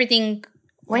move everything.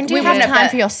 When do you have time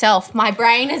for yourself? My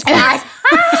brain is like.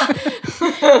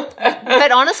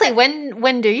 But honestly,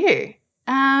 when do you?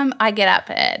 I get up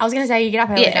at. I was going to say you get up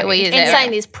early. Yeah, we use In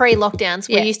saying this, pre-lockdowns,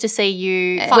 we used to see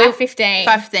you 5:15.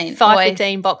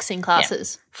 5:15 boxing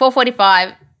classes.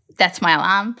 4:45. That's my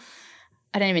alarm.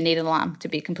 I don't even need an alarm, to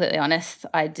be completely honest.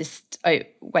 I just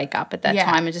wake up at that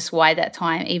time and just why that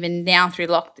time. Even now through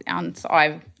lockdowns,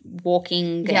 I'm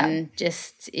walking and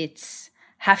just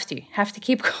have to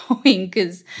keep going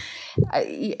because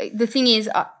the thing is,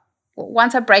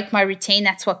 once I break my routine,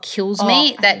 that's what kills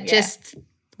me. That just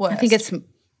worst. I think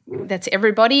that's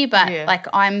everybody, but like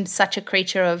I'm such a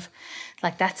creature of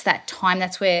like that's that time.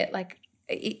 That's where like.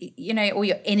 All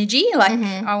your energy. Like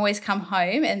I always come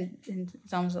home and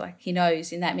Dom's like, he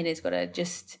knows in that minute he's got to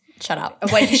just shut up.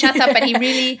 Well, he shuts up, but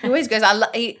he always goes.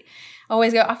 I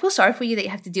always go. I feel sorry for you that you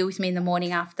have to deal with me in the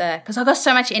morning after because I've got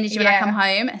so much energy when I come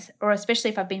home, or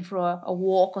especially if I've been for a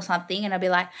walk or something, and I'll be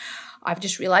like, I've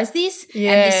just realized this,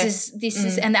 and this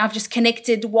is, and I've just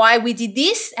connected why we did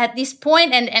this at this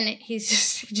point, and he's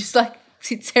just like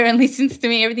sits there and listens to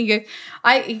me. Everything goes.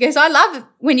 He goes. I love it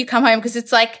when you come home because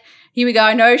it's like. Here we go.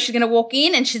 I know she's going to walk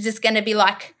in and she's just going to be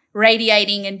like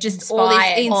radiating and just inspired. all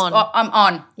this. I'm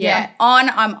on. Yeah.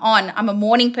 I'm on. I'm a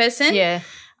morning person. Yeah.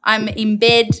 I'm in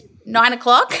bed 9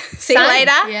 o'clock. See you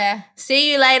later. Yeah.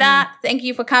 See you later. Thank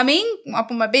you for coming. I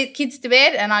put my kids to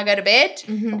bed and I go to bed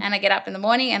and I get up in the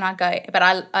morning and I go.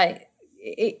 But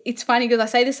it's funny because I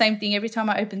say the same thing every time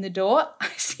I open the door. I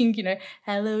sing,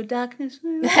 hello darkness.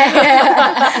 But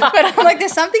I'm like,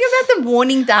 there's something about the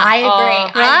morning dark. I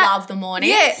agree. Right? I love the morning.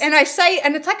 Yeah, and I say,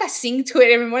 and it's like I sing to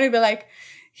it every morning, but like,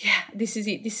 yeah, this is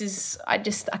it. This is, I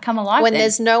come alive when then.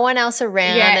 there's no one else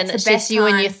around and it's just you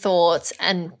and your thoughts.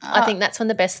 And I think that's when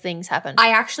the best things happen.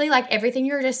 I actually like everything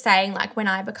you were just saying, like when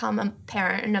I become a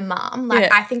parent and a mom,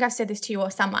 like I think I've said this to you or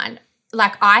someone,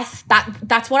 like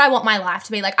that's what I want my life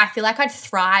to be. Like I feel like I'd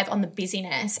thrive on the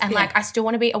busyness and like I still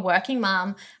want to be a working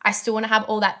mom. I still want to have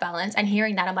all that balance, and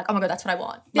hearing that I'm like, oh my God, that's what I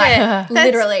want. Like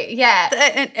literally.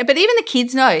 But even the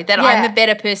kids know that I'm a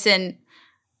better person.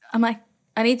 I'm like,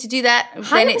 I need to do that.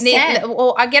 100%.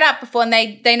 Or I get up before and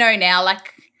they know now,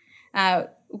 like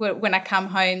when I come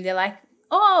home, they're like,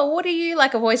 oh, what are you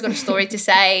like? I've always got a story to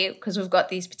say because we've got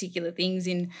these particular things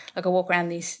in, like I walk around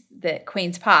the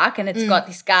Queen's Park and it's got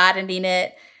this garden in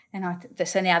it. And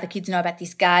so now the kids know about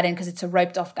this garden because it's a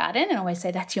roped off garden, and I always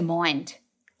say, that's your mind.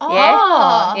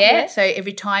 Oh. Yeah. So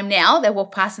every time now they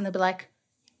walk past and they'll be like,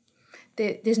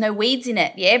 there's no weeds in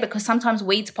it, because sometimes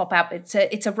weeds pop up. It's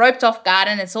a roped off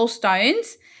garden, it's all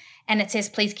stones, and it says,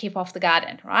 please keep off the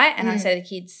garden, right? And I say to the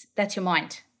kids, that's your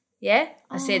mind. Yeah,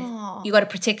 I said, you got to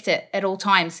protect it at all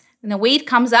times. When the weed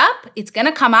comes up, it's going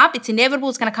to come up. It's inevitable.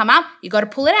 It's going to come up. You got to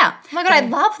pull it out. Oh my God, I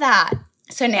love that.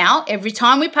 So now every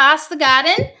time we pass the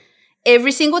garden,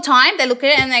 every single time they look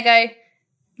at it and they go,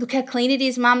 look how clean it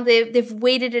is, Mum. They've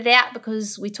weeded it out,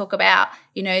 because we talk about,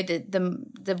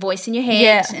 the voice in your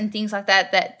head and things like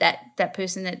that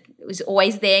person that was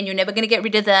always there and you're never going to get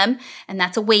rid of them, and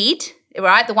that's a weed,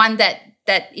 right? The one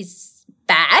that is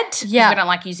bad. Yeah. We don't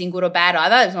like using good or bad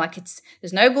either. It's like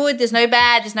there's no good, there's no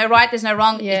bad, there's no right, there's no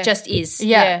wrong. Yeah. It just is.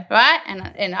 Yeah. Right?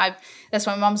 And that's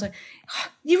why my mum's like,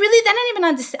 oh, they don't even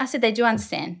understand. I said they do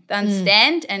understand. They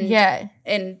understand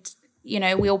and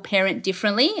we all parent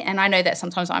differently, and I know that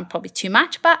sometimes I'm probably too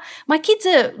much, but my kids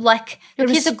are like your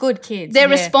kids are good kids. They're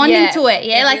responding to it.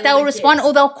 Yeah. Like really they'll respond kids.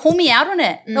 Or they'll call me out on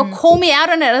it. They'll call me out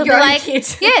on it. They'll Your be like,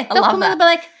 kids. Yeah, they'll call me and be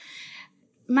like,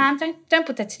 Mom, don't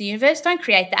put that to the universe. Don't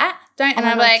create that. Don't. And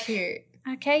I'm like, cute.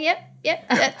 Okay, yep.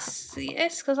 That's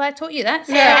yes, because I taught you that.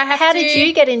 So how did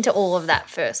you get into all of that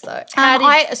first, though?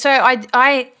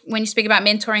 I when you speak about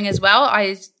mentoring as well,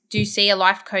 I do see a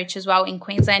life coach as well in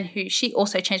Queensland who she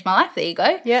also changed my life. There you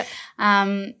go. Yeah.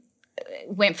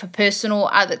 Went for personal,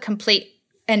 complete,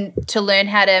 and to learn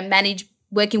how to manage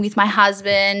working with my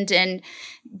husband and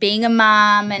being a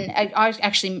mum. And I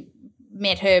actually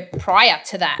met her prior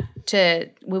to that.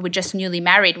 We were just newly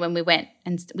married when we went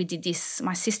and we did this.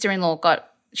 My sister-in-law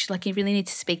she's like, you really need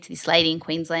to speak to this lady in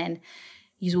Queensland.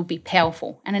 you will be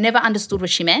powerful. And I never understood what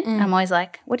she meant. I'm always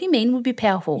like, what do you mean we'll be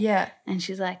powerful? Yeah. And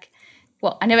she's like,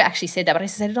 well, I never actually said that, but I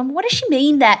said, what does she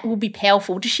mean that we'll be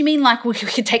powerful? Does she mean like we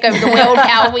could take over the world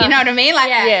powerful? You know what I mean? Like,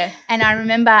 Yeah. And I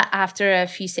remember after a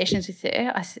few sessions with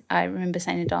her, I remember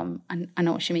saying to Dom, I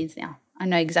know what she means now. I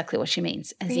know exactly what she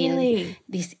means, as in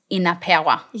this inner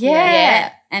power.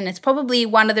 Yeah. And it's probably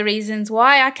one of the reasons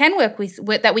why I can work with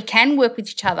that we can work with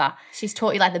each other. She's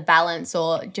taught you like the balance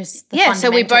or just the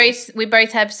So we fundamentals.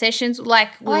 both have sessions like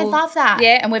I love that.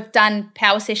 Yeah, and we've done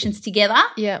power sessions together.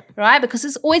 Yeah. Right? Because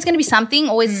there's always going to be something,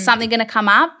 always something going to come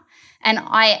up. And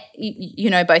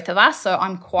you know both of us, so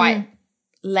I'm quite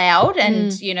loud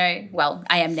and, well,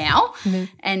 I am now.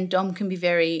 And Dom can be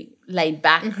very laid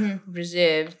back,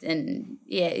 reserved, and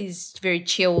he's very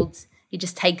chilled. He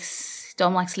just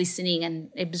Dom likes listening and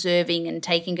observing and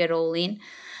taking it all in.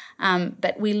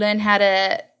 But we learn how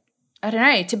to,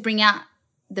 to bring out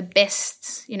the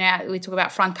best, we talk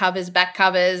about front covers, back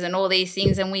covers and all these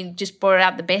things, and we just brought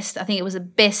out the best. I think it was the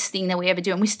best thing that we ever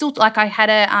do. And we still, I had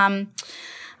a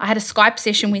Skype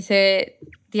session with her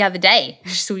the other day.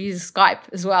 She still uses Skype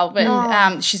as well,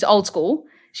 but she's old school.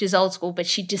 She's old school, but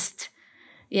she just,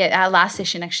 our last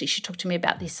session actually, she talked to me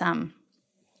about this,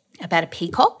 about a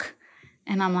peacock,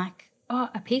 and I'm like, oh,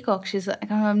 a peacock. She's like,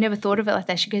 oh, I've never thought of it like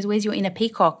that. She goes, where's your inner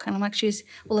peacock? And I'm like,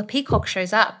 well, a peacock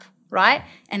shows up, right?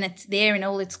 And it's there in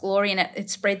all its glory, and it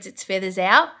spreads its feathers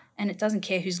out, and it doesn't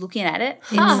care who's looking at it.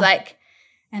 It's like,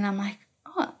 and I'm like,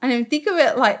 oh, I didn't think of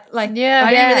it like I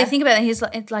didn't really think about it. He's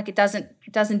like, it's like it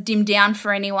doesn't dim down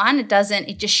for anyone.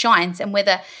 It just shines. And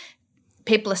whether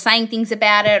people are saying things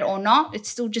about it or not, it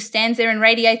still just stands there and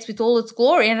radiates with all its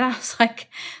glory. And I was like,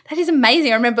 that is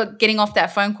amazing. I remember getting off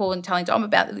that phone call and telling Dom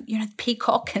about, the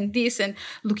peacock and this, and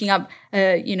looking up,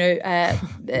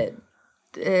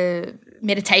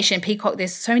 meditation, peacock.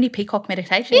 There's so many peacock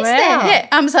meditations. Is there? Yeah.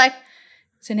 I was like,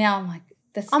 so now I'm like,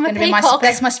 I'm a going to be peacock.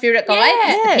 that's my spirit guide.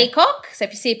 Yeah. It's the peacock. So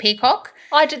if you see a peacock,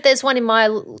 There's one in my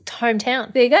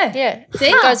hometown. there you go. Yeah. See?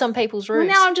 It goes on people's Well,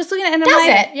 roofs. now I'm just looking at it and Does I'm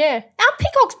like, it? Yeah. Our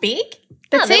peacock's big.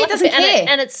 but No, see, they're it doesn't like a- care.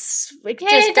 And it's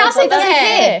it doesn't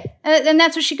care. And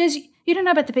that's what she goes, you don't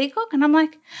know about the peacock? And I'm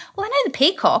like, well, I know the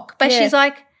peacock. But she's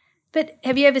like, but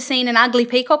have you ever seen an ugly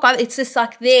peacock? It's just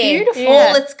like there. beautiful.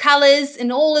 All its colours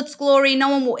and all its glory. No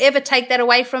one will ever take that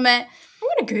away from it. I'm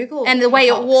going to Google And the way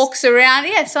it peacocks. walks around.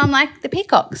 Yeah, so I'm like, the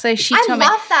peacock. So she I told me.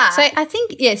 love that. So I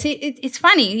think, see, it's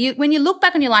funny. When you look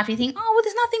back on your life, you think, oh, well,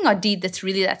 there's nothing I did that's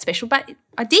really that special. But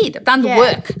I did. I've done the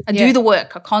work. I do the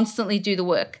work. I constantly do the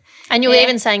work. And you were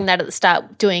even saying that at the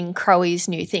start, doing Crowy's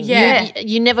new thing. Yeah.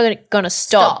 You're never going to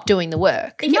stop doing the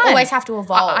work. You always have to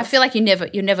evolve. I feel like you're never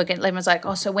going to, everyone's like,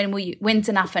 oh, so when's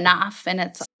enough? And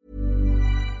it's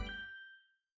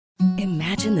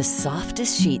Imagine the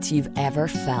softest sheets you've ever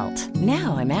felt.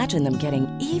 Now imagine them getting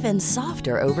even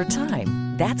softer over time.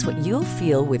 That's what you'll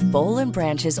feel with Boll &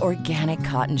 Branch's organic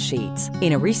cotton sheets.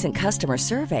 In a recent customer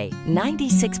survey,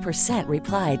 96%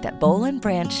 replied that Boll &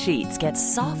 Branch sheets get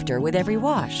softer with every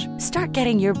wash. Start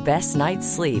getting your best night's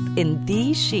sleep in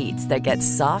these sheets that get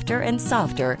softer and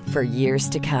softer for years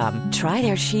to come. Try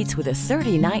their sheets with a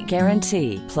 30-night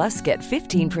guarantee. Plus, get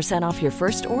 15% off your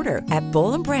first order at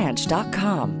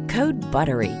bollandbranch.com. Code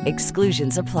BUTTERY.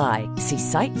 Exclusions apply. See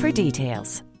site for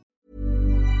details.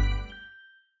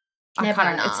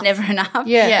 it's never enough.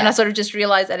 Yeah. And I sort of just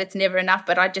realized that it's never enough,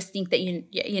 but I just think that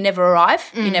you never arrive.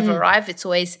 You never arrive. It's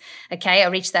always, okay, I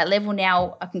reached that level,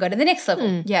 now I can go to the next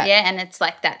level. Yeah. Yeah, and it's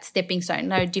like that stepping stone,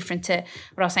 no different to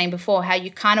what I was saying before, how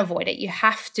you can't avoid it. You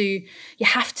have to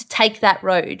take that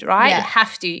road, right? Yeah. You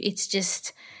have to. It's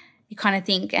just, you kind of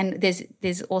think, and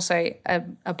there's also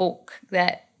a book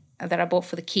that I bought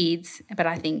for the kids, but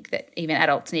I think that even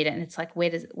adults need it, and it's like, where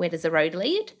does the road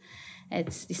lead?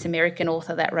 It's this American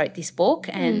author that wrote this book,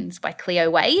 and it's by Cleo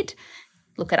Wade.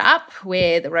 Look it up,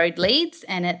 Where the Road Leads,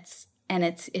 and it's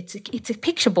a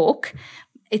picture book.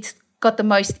 It's got the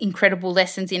most incredible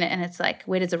lessons in it, and it's like,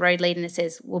 where does the road lead? And it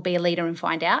says, we'll be a leader and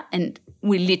find out. And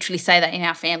we literally say that in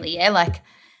our family, yeah. Like,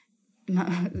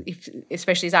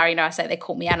 especially Zara, I say they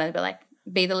call me out and they'll be like,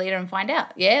 be the leader and find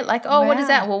out, yeah. Like, oh, what is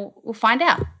that? Well, we'll find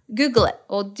out. Google it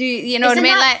or do, you know Isn't what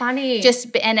I mean? that Like, funny?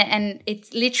 just and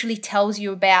it literally tells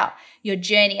you about your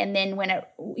journey. And then when it,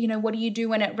 what do you do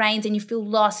when it rains and you feel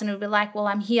lost? And it'll be like, well,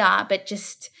 I'm here, but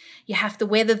just you have to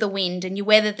weather the wind and you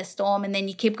weather the storm, and then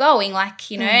you keep going, like,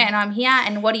 and I'm here.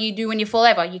 And what do you do when you fall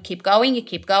over? You keep going, you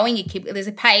keep going, there's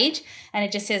a page and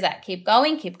it just says that, keep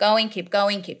going, keep going, keep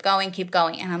going, keep going, keep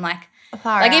going. And I'm like,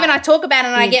 even I talk about it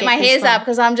and I get my hairs up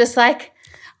because I'm just like,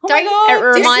 oh my God,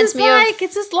 it reminds me of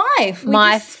it's just life.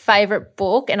 My favourite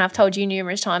book, and I've told you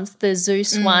numerous times, the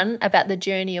Zeus one about the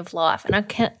journey of life. And I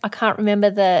can't remember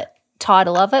the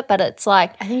title of it, but it's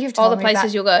like I think you've All told the me places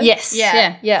that. you'll go. yes,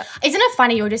 Yeah. yeah. Isn't it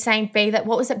funny you were just saying be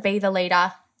the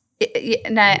leader? Be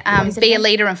a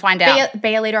leader and find out.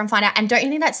 Be a leader and find out. And don't you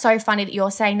think that's so funny that you're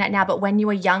saying that now, but when you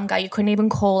were younger, you couldn't even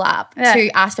call up to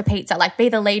ask for pizza, like be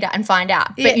the leader and find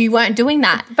out. But you weren't doing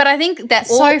that. But I think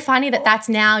that's So funny that that's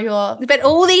now your... But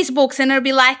all these books, and it'll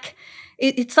be like,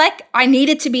 it's like I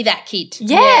needed to be that kid.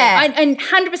 Yeah. I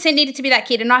 100% needed to be that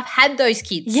kid, and I've had those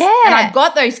kids. Yeah. And I've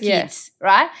got those kids,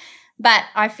 right? But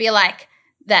I feel like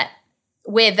that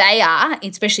where they are,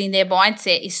 especially in their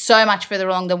mindset, is so much further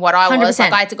along than what I was. 100%.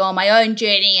 Like I had to go on my own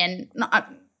journey, and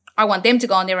I want them to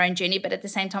go on their own journey, but at the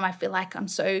same time, I feel like I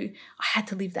had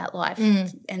to live that life.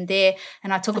 And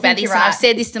I talk about this, and I've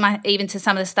said this to even to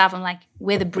some of the stuff. I'm like,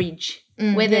 we're the bridge.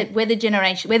 We're the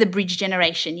generation. We're the bridge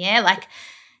generation. Yeah, like,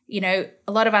 you know,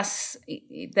 a lot of us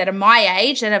that are my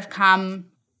age that have come,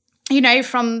 you know,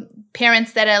 from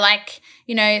parents that are like,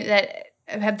 you know, that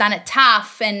have done it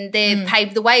tough and they've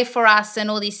paved the way for us and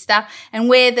all this stuff. And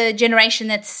we're the generation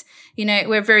that's, you know,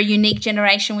 we're a very unique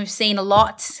generation. We've seen a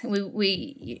lot.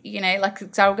 We you know, like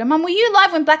Zara will go, Mum, were you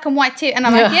alive when black and white too? And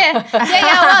I'm like, yeah,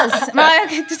 I was.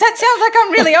 Like, that sounds like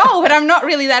I'm really old, but I'm not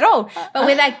really that old. But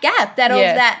with that gap,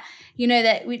 that, you know,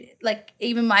 that we, like,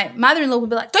 even my mother-in-law would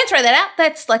be like, don't throw that out.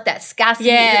 That's like that scarcity,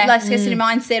 scarcity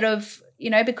mindset of, you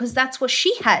know, because that's what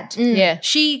she had. Yeah.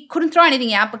 She couldn't throw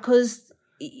anything out because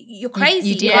you're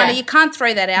crazy. You can't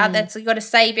throw that out. You got to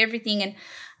save everything. And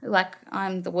like,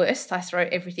 I'm the worst. I throw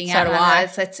everything out. So do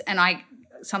I. And I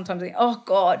sometimes think, oh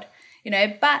God, you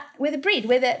know. But we're the bridge.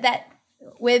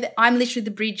 I'm literally the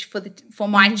bridge for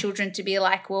my children to be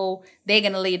like, well, they're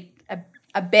going to lead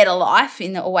a better life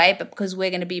in a way, but because we're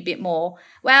going to be a bit more,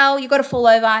 well, you got to fall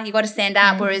over, you got to stand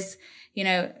up. Whereas, you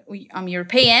know, I'm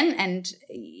European, and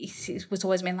it was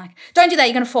always been like, don't do that,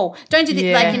 you're going to fall. Don't do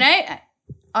this. Like, you know,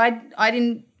 I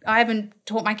haven't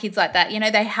taught my kids like that. You know,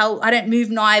 I don't move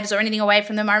knives or anything away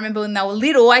from them. I remember when they were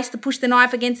little, I used to push the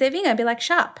knife against their finger and be like,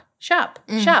 sharp, sharp,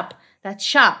 sharp. That's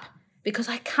sharp, because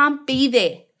I can't be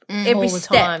there every all the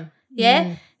step. time.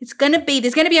 Yeah. There's going to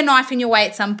be a knife in your way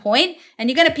at some point, and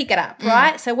you're going to pick it up,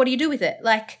 right? So what do you do with it?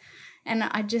 Like, and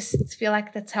I just feel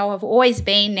like that's how I've always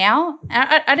been now.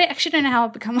 I actually don't know how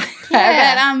I've become like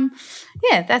that.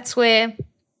 But that's where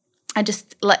I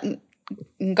just like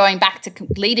going back to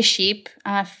leadership.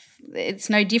 It's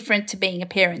no different to being a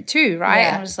parent too, right?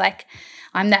 Yeah. I was like,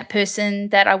 I'm that person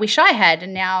that I wish I had,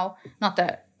 and now, not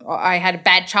that I had a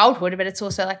bad childhood, but it's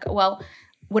also like, well,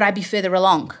 would I be further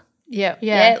along?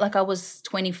 Yeah. Like I was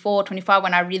 24, 25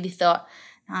 when I really thought,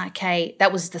 okay,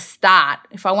 that was the start.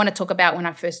 If I want to talk about when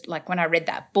I read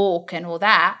that book and all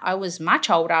that, I was much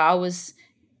older. I was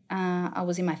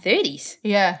in my 30s.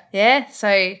 Yeah. Yeah.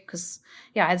 So, because,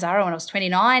 I had Zara when I was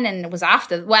 29, and it was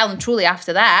truly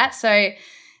after that. So,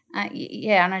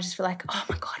 and I just feel like, oh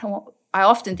my God, I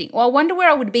often think, well, I wonder where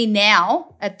I would be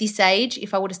now at this age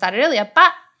if I would have started earlier.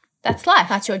 But that's life.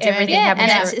 That's your journey. Everything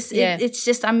happens. And it's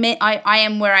just I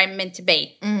am where I'm meant to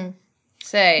be.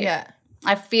 So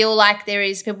I feel like there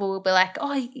is people will be like,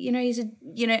 oh, you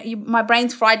know, my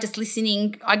brain's fried just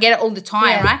listening. I get it all the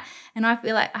time, right? And I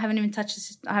feel like I haven't even scratched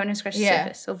the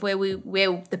surface of where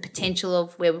the potential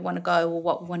of where we want to go or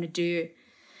what we want to do.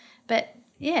 But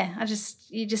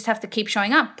you just have to keep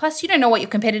showing up. Plus, you don't know what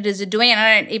your competitors are doing,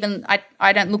 and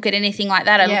I don't look at anything like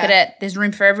that. I look at it. There's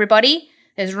room for everybody.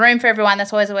 There's room for everyone.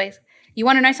 That's always, you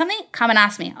want to know something? Come and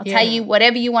ask me. I'll tell you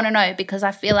whatever you want to know, because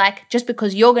I feel like just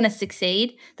because you're going to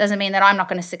succeed doesn't mean that I'm not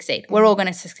going to succeed. We're all going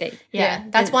to succeed. Yeah.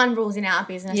 That's one rules in our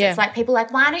business. Yeah. It's like people are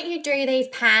like, why don't you do these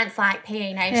pants like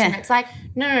PE Nation? It's like,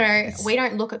 no. We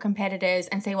don't look at competitors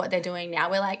and see what they're doing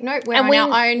now. We're like, no, we're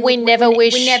on our own. We never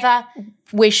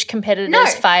wish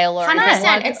competitors fail or 100%. anything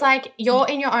like It's like you're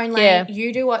in your own lane.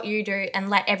 You do what you do and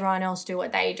let everyone else do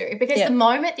what they do. Because the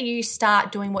moment that you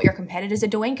start doing what your competitors are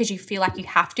doing because you feel like you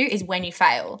have to is when you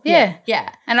fail. Yeah.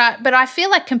 But I feel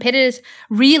like competitors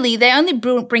really, they only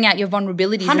bring out your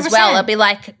vulnerabilities 100%. As well. They'll be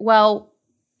like, well,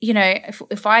 you know,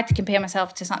 if I had to compare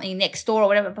myself to something next door or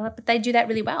whatever, but they do that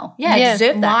really well. Yeah. They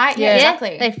deserve that. Yeah,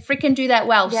 exactly. They freaking do that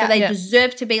well. So they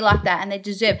deserve to be like that, and they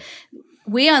deserve.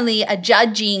 We only are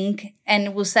judging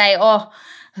and we'll say, oh,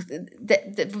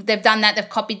 they've done that, they've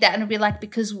copied that, and it'll be like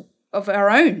because of our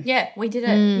own. Yeah, we did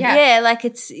it. Yeah, like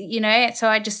it's, you know, so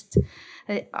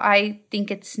I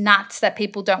think it's nuts that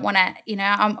people don't want to, you know,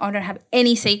 I don't have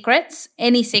any secrets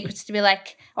to be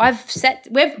like,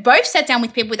 we've both sat down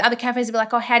with people with other cafes and be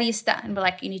like, oh, how do you start? And we're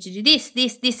like, you need to do this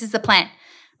is the plan,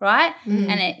 right?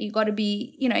 And you got to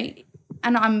be, you know,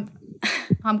 and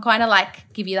I'm kind of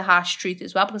like give you the harsh truth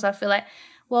as well, because I feel like,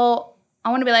 well, I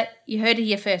want to be like, you heard it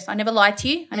here first. I never lied to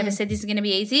you. I never said this is going to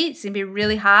be easy. It's going to be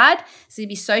really hard. It's going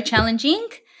to be so challenging.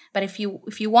 But if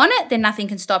you want it, then nothing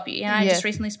can stop you. I just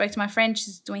recently spoke to my friend.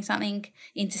 She's doing something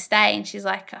interstate, and she's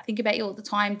like, I think about you all the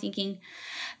time, thinking,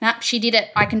 nah, she did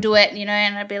it. I can do it,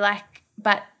 And I'd be like,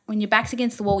 but when your back's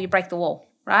against the wall, you break the wall,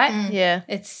 right? Yeah.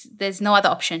 There's no other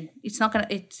option. It's not going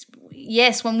to,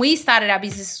 yes, when we started our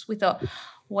business, we thought,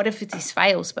 what if this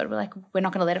fails? But we're like, we're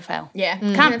not going to let it fail. Yeah.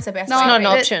 That's the best. It's not an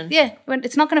option. Yeah.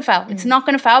 It's not going to fail. It's not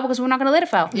going to fail because we're not going to let it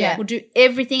fail. Yeah. We'll do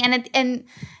everything. And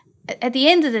at the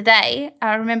end of the day,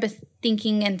 I remember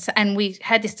thinking, and we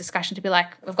had this discussion to be like,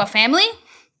 we've got family,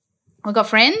 we've got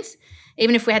friends.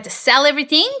 Even if we had to sell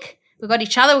everything, we've got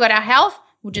each other, we've got our health,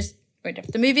 we'd have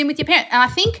to move in with your parents. And I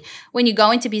think when you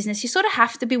go into business, you sort of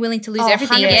have to be willing to lose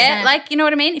everything. 100%. Yeah. Like, you know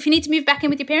what I mean? If you need to move back in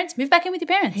with your parents, move back in with your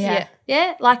parents. Yeah.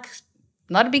 Yeah. Like,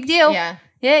 not a big deal. Yeah.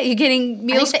 Yeah, you're getting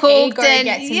meals I think cooked. the ego and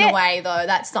gets in the way, though.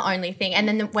 That's the only thing. And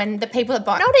then when the people that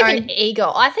Not even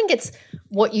ego. I think it's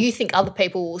what you think other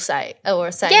people will say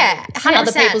or say. Yeah,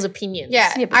 other 100%. people's opinions.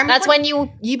 Yeah. That's when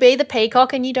you be the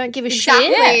peacock and you don't give a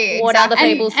Exactly. shit what other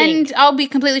people think. And I'll be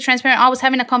completely transparent. I was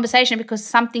having a conversation because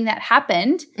something that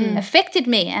happened affected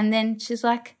me. And then she's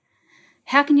like,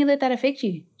 how can you let that affect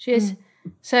you? She goes,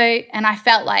 and I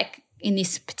felt like in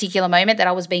this particular moment that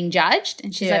I was being judged.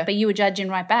 And she's like, but you were judging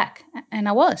right back. And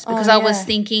I was because I was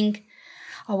thinking,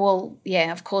 oh, well,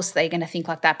 yeah, of course they're going to think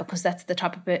like that because that's the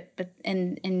type of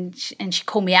and she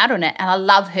called me out on it. And I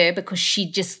love her because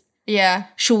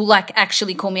she'll like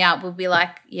actually call me out. We'll be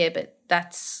like, yeah, but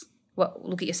that's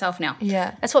look at yourself now.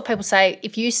 Yeah. That's what people say.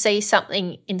 If you see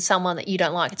something in someone that you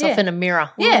don't like, it's often a mirror.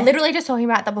 We were literally just talking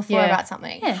about that before about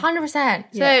something. Yeah. 100%.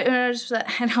 So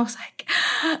and I was like,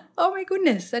 oh my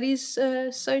goodness, that is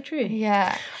so true.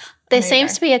 Yeah. There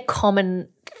seems to be a common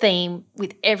theme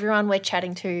with everyone we're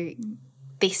chatting to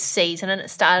this season, and it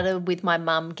started with my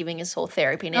mum giving us all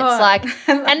therapy, and it's like,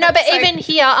 and no, but even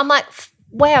here, I'm like,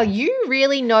 wow, you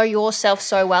really know yourself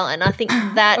so well, and I think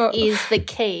that is the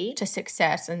key To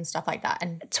success and stuff like that.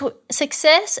 And to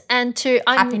success and to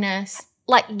happiness.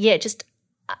 like, just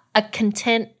a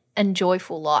content and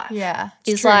joyful life. Yeah.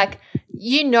 Is like,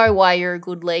 you know why you're a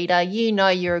good leader, you know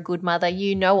you're a good mother,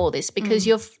 you know all this because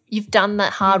you've done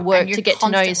that hard work to get to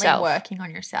know yourself. Working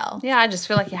on yourself. Yeah, I just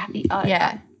feel like you're happy.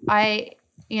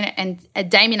 And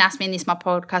Damien asked me in my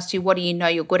podcast too, what do you know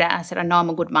you're good at? I said, I know I'm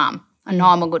a good mum. I know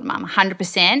I'm a good mum,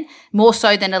 100%, more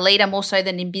so than a leader, more so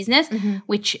than in business,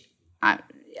 which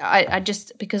I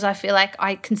just, because I feel like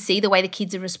I can see the way the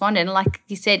kids have responded. And like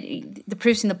you said, the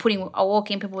proof's in the pudding. I walk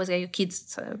in, people always go, your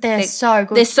kids, They're so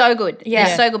good. They're so good. Yeah.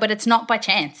 They're so good, but it's not by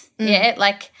chance. Yeah,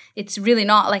 like it's really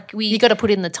not. Like You got to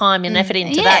put in the time and effort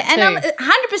into that too. and I'm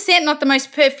 100% not the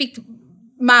most perfect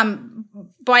mum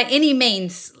by any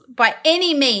means, but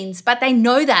they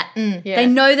know that. They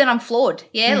know that I'm flawed.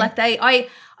 Yeah, like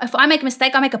if I make a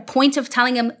mistake, I make a point of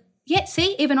telling them, yeah,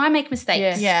 see, even I make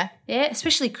mistakes. Yeah. Yeah,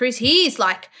 especially Chris. He is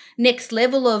like next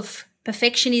level of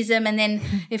perfectionism, and then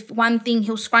if one thing,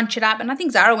 he'll scrunch it up. And I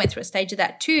think Zara went through a stage of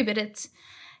that too, but it's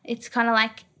kind of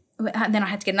like, and then I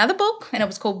had to get another book, and it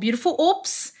was called Beautiful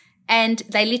Oops, and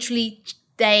they literally,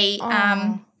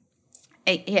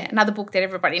 another book that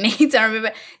everybody needs. I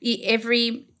remember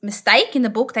every mistake in the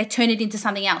book, they turn it into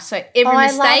something else. So every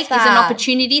mistake is an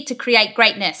opportunity to create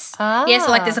greatness. Yeah,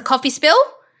 so like there's a coffee spill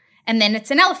and then it's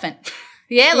an elephant.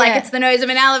 Like it's the nose of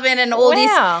an elephant and all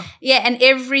this. Yeah, and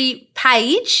every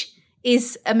page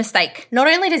is a mistake. Not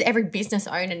only does every business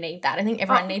owner need that, I think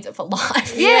everyone needs it for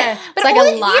life. Yeah. But it's like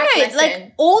a life lesson.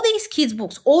 Like all these kids'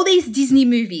 books, all these Disney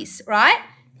movies, right?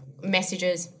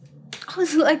 Messages. I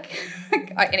was like,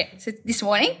 anyway, so this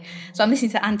morning, so I'm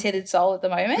listening to Untethered Soul at the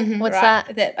moment. What's right?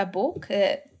 that? A book,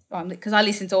 because I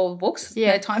listen to all the books,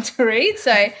 no time to read.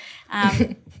 So,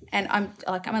 and I'm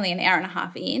only an hour and a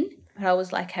half in, but I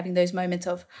was like having those moments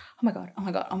of, oh my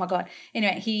God.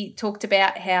 Anyway, he talked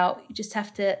about how you just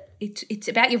have to, it's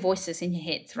about your voices in your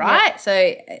heads, right? Yeah.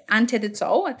 So Untethered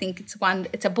Soul, I think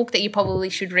it's a book that you probably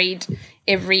should read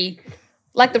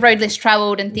like The Road Less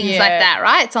Travelled and things like that,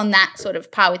 right? It's on that sort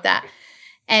of par with that.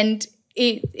 And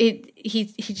he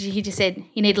just said,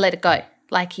 you need to let it go.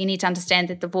 Like you need to understand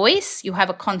that the voice, you'll have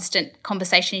a constant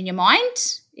conversation in your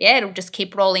mind. Yeah, it'll just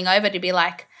keep rolling over to be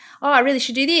like, oh, I really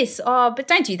should do this. Oh, but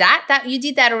don't do that. That you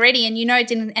did that already and you know it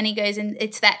didn't. And he goes, and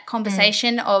it's that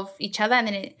conversation of each other. And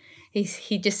then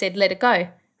he just said, let it go.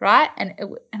 Right? And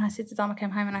I said to Dom, I came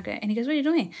home and he goes, what are you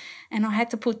doing? And I had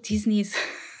to put Disney's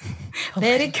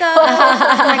Let It Go. And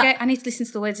I go, I need to listen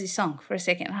to the words of this song for a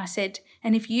second. And I said,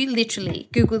 and if you literally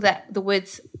Google the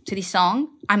words to this song,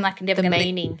 I'm like never going to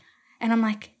meaning. And I'm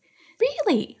like,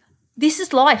 Really? this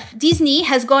is life. Disney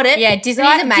has got it. Yeah, Disney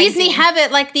is amazing. Disney have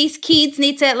it. Like, these kids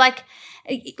need to like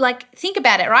think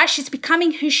about it, right? She's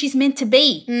becoming who she's meant to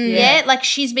be. Yeah. Like,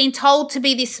 she's been told to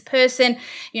be this person,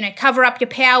 you know, cover up your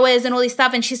powers and all this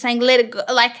stuff. And she's saying, let it go.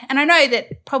 Like, and I know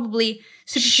that probably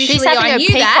superficially having I a knew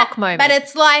peacock that, moment. but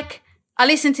it's like, I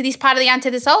listened to this part of the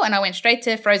Untethered Soul and I went straight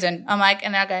to Frozen. I'm like,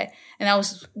 and I go, and I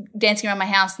was dancing around my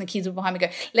house and the kids were behind me go,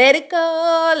 let it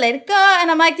go, let it go. And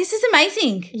I'm like, this is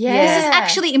amazing. Yeah. This is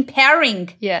actually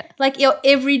empowering. Yeah. Like, your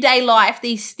everyday life,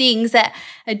 these things that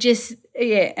are just,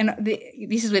 and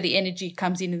this is where the energy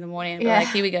comes in the morning. And like,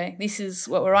 here we go. This is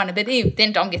what we're on. But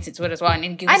then Dom gets into it as well.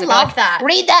 And gives I love that.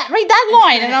 Read that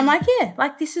line. And I'm like, yeah,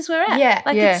 like, this is where we're at. Yeah.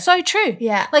 Like, Yeah. it's so true.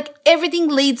 Yeah. Like, everything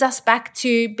leads us back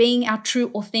to being our true,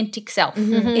 authentic self.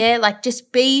 Yeah. Like,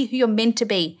 just be who you're meant to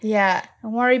be. Yeah.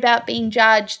 Don't worry about being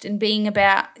judged and being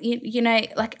about, you know,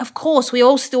 like, of course, we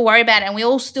all still worry about it and we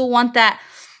all still want that.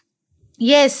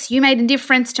 Yes, you made a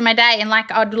difference to my day. And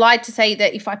like, I'd like to say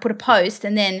that if I put a post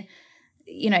and then,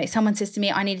 you know, someone says to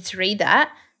me, I needed to read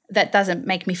that, that doesn't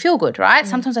make me feel good, right?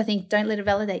 Sometimes I think, don't let it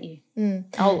validate you.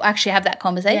 I'll actually have that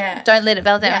conversation. Yeah. Don't let it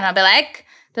validate you. And I'll be like,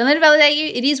 don't let it validate you.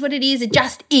 It is what it is. It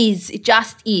just is. It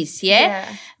just is.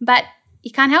 Yeah. But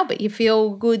you can't help it. You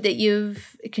feel good that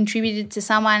you've contributed to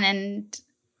someone and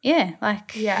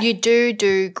like. Yeah. You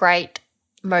do great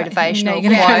motivational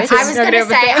you're gonna quotes. have I was going to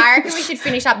say, I reckon we should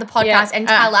finish up the podcast and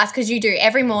tell us, because you do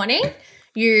every morning,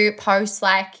 you post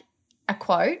like a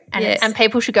quote and it's And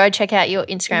people should go check out your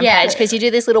Instagram Yeah. page because you do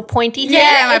this little pointy thing.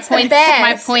 Yeah, it's the best.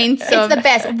 My points. It's the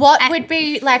best. What would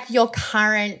be like your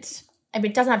current, I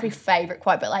mean, it doesn't have to be favorite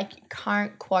quote, but like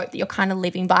current quote that you're kind of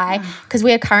living by? Because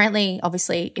we are currently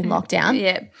obviously in lockdown.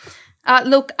 Yeah.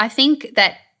 Look, I think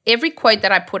that every quote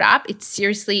that I put up, it's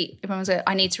seriously, if everyone's like,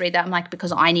 I need to read that, I'm like,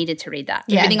 because I needed to read that.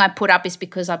 Yeah. Everything I put up is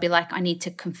because I'll be like, I need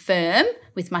to confirm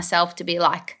with myself to be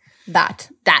like, That.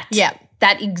 Yeah.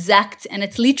 That exact, and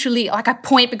it's literally like I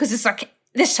point because it's like,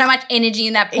 there's so much energy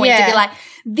in that point to be like,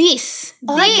 this.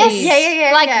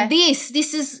 Yeah. Like this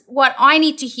is what I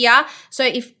need to hear. So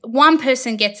if one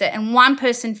person gets it and one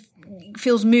person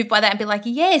feels moved by that and be like,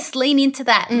 yes, lean into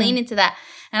that. And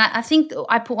I think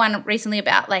I put one recently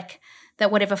about like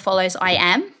that whatever follows I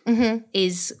am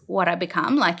is what I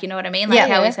become. Like, you know what I mean? Like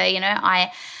how we say,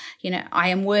 I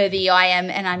am worthy,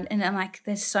 and I'm like,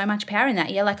 there's so much power in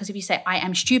that. Yeah. Like, cause if you say I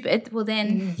am stupid, well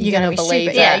then You're going to believe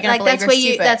stupid. that. Yeah, You're gonna like believe that's you're where you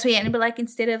stupid. that's where you and be like,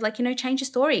 instead of like, change your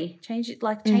story, change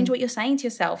what you're saying to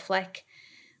yourself. Like,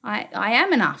 I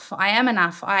am enough. I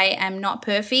am not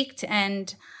perfect,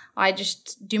 and I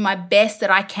just do my best that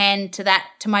I can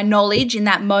to my knowledge in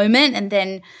that moment, and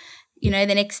then the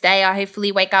next day I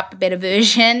hopefully wake up a better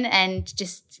version and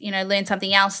just learn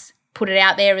something else, put it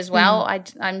out there as well.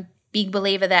 I'm big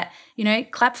believer that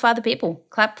clap for other people,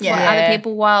 for other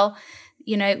people while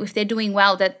if they're doing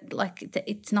well, that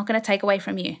it's not going to take away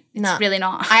from you. It's really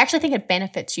not. I actually think it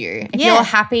benefits you. If you're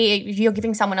happy, if you're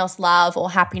giving someone else love or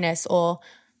happiness or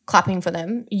clapping for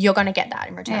them, you're going to get that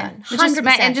in return.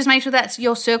 100%. And just make sure that's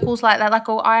your circles like that. Like,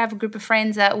 I have a group of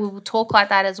friends that will talk like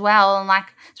that as well. And like,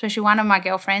 especially one of my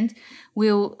girlfriends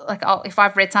will if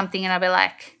I've read something and I'll be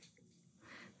like,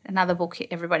 another book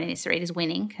everybody needs to read is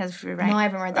Winning. No, I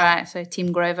haven't read that. Right, so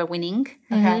Tim Grover, Winning.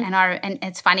 Okay. And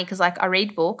it's funny because I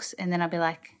read books and then I'll be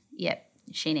like, yep,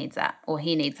 she needs that or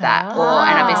he needs that, and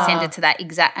I'll be send it to that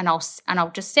exact, and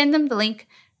I'll just send them the link.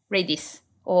 Read this,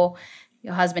 or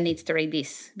your husband needs to read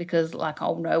this, because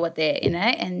I'll know what they're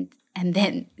and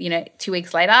then 2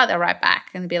 weeks later they'll write back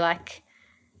and be like,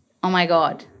 oh my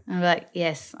God, and I'll be like,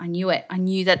 yes, I knew it. I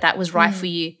knew that was right for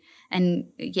you. And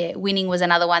Winning was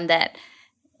another one that.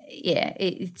 Yeah,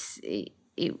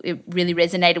 it really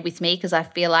resonated with me because I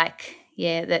feel like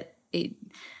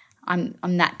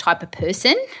I'm that type of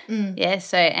person. Yeah,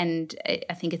 so and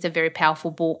I think it's a very powerful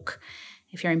book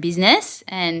if you're in business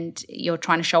and you're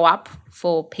trying to show up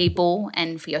for people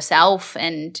and for yourself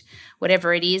and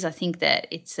whatever it is. I think that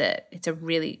it's a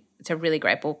really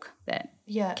great book that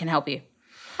can help you.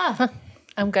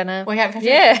 I'm gonna. We have to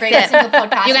bring this into the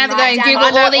podcast. You're gonna have to go and write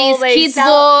Google down all these kids'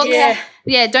 books.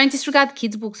 Yeah, don't disregard the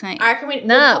kids' books, mate. I reckon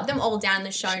we'll put them all down in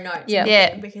the show notes.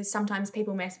 Yeah. Because sometimes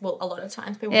people a lot of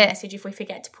times people message if we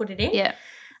forget to put it in. Yeah.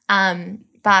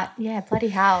 But yeah, bloody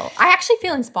hell. I actually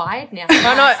feel inspired now.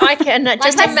 I know, I can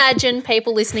just imagine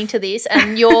people listening to this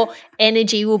and your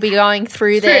energy will be going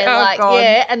through there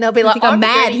and they'll be like, I'm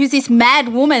mad. Who's this mad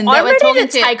woman that I'm we're ready talking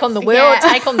to take on the world,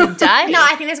 take on the day. No,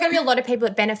 I think there's going to be a lot of people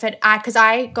that benefit because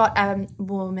I got a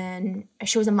woman,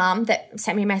 she was a mum that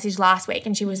sent me a message last week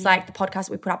and she was like, the podcast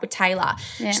that we put up with Taylor.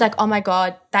 She's like, oh my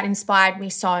God, that inspired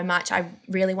me so much. I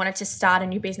really wanted to start a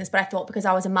new business, but I thought because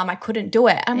I was a mum, I couldn't do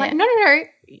it. I'm like, no.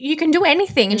 you can do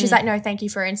anything. And she's like, no, thank you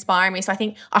for inspiring me. So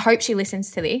I hope she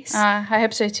listens to this. I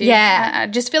hope so too. Yeah. I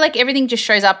just feel like everything just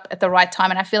shows up at the right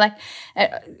time. And I feel like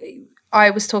I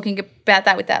was talking about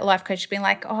that with that life coach, being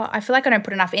like, oh, I feel like I don't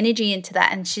put enough energy into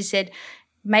that. And she said,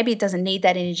 maybe it doesn't need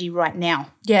that energy right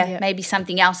now. Yeah. Maybe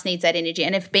something else needs that energy.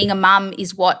 And if being a mum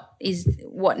is what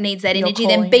needs that energy,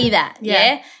 calling, then be that.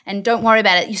 Yeah. And don't worry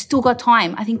about it. You still got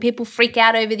time. I think people freak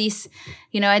out over this.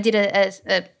 You know, I did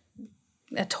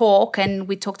a talk and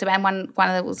we talked about one of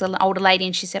them was an older lady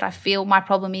and she said, I feel my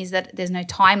problem is that there's no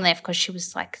time left because she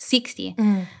was like 60.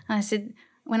 And I said,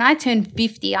 when I turn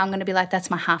 50, I'm going to be like,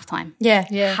 that's my half time. Yeah.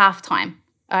 Half time.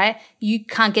 All right. You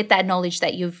can't get that knowledge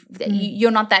that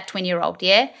you're not that 20-year-old.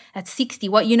 Yeah. At 60,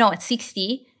 what you know at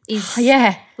 60 is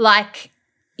like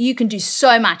you can do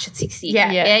so much at 60.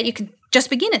 Yeah. You can just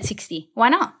begin at 60. Why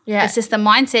not? Yeah. It's just the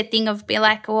mindset thing of be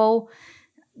like, well,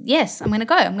 yes, I'm going to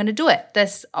go. I'm going to do it.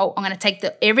 I'm going to take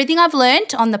everything I've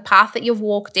learned on the path that you've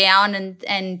walked down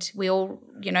and we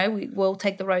will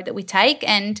take the road that we take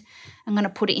and I'm going to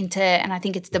put it into, and I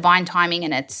think it's divine timing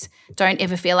and don't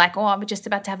ever feel like, oh, I'm just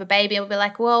about to have a baby. I'll be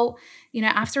like, well,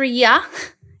 after a year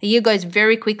goes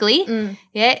very quickly.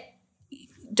 Yeah.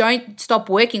 Don't stop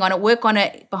working on it. Work on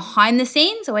it behind the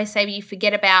scenes. I always say you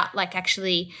forget about like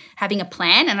actually having a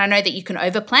plan. And I know that you can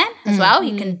over plan as well.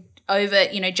 You can over,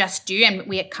 just do. And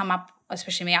we come up,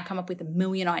 especially me, I come up with a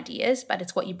million ideas, but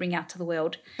it's what you bring out to the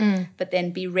world. But then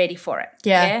be ready for it.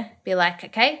 Yeah. Be like,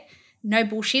 okay, no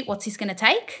bullshit. What's this going to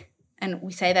take? And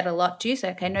we say that a lot too. So,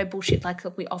 okay, no bullshit. Like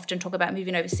we often talk about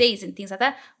moving overseas and things like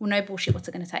that. Well, no bullshit. What's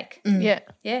it going to take? Yeah.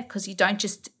 Yeah. Because you don't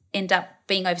just end up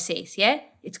being overseas. Yeah.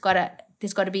 There's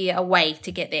got to be a way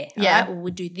to get there. Yeah. Right? Well,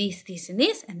 we'll do this, this, and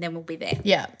this, and then we'll be there.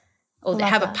 Yeah. Or they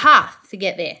have a path to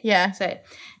get there. Yeah. So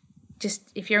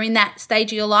just if you're in that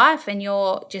stage of your life and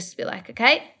you're just be like,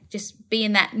 okay, just be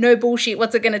in that no bullshit,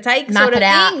 what's it going to take sort of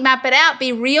thing. Map it out.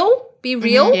 Be real.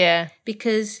 Yeah.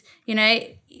 Because,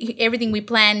 everything we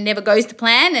plan never goes to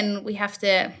plan and we have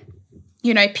to,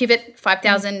 pivot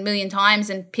 5,000 million times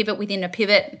and pivot within a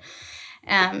pivot.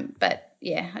 But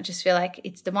yeah, I just feel like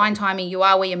it's divine timing. You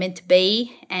are where you're meant to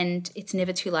be and it's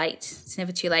never too late. It's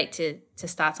never too late to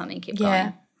start something and keep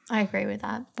going. I agree with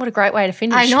that. What a great way to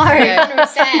finish. I know.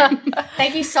 100%.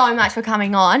 Thank you so much for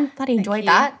coming on. Bloody enjoyed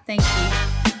that. Thank you.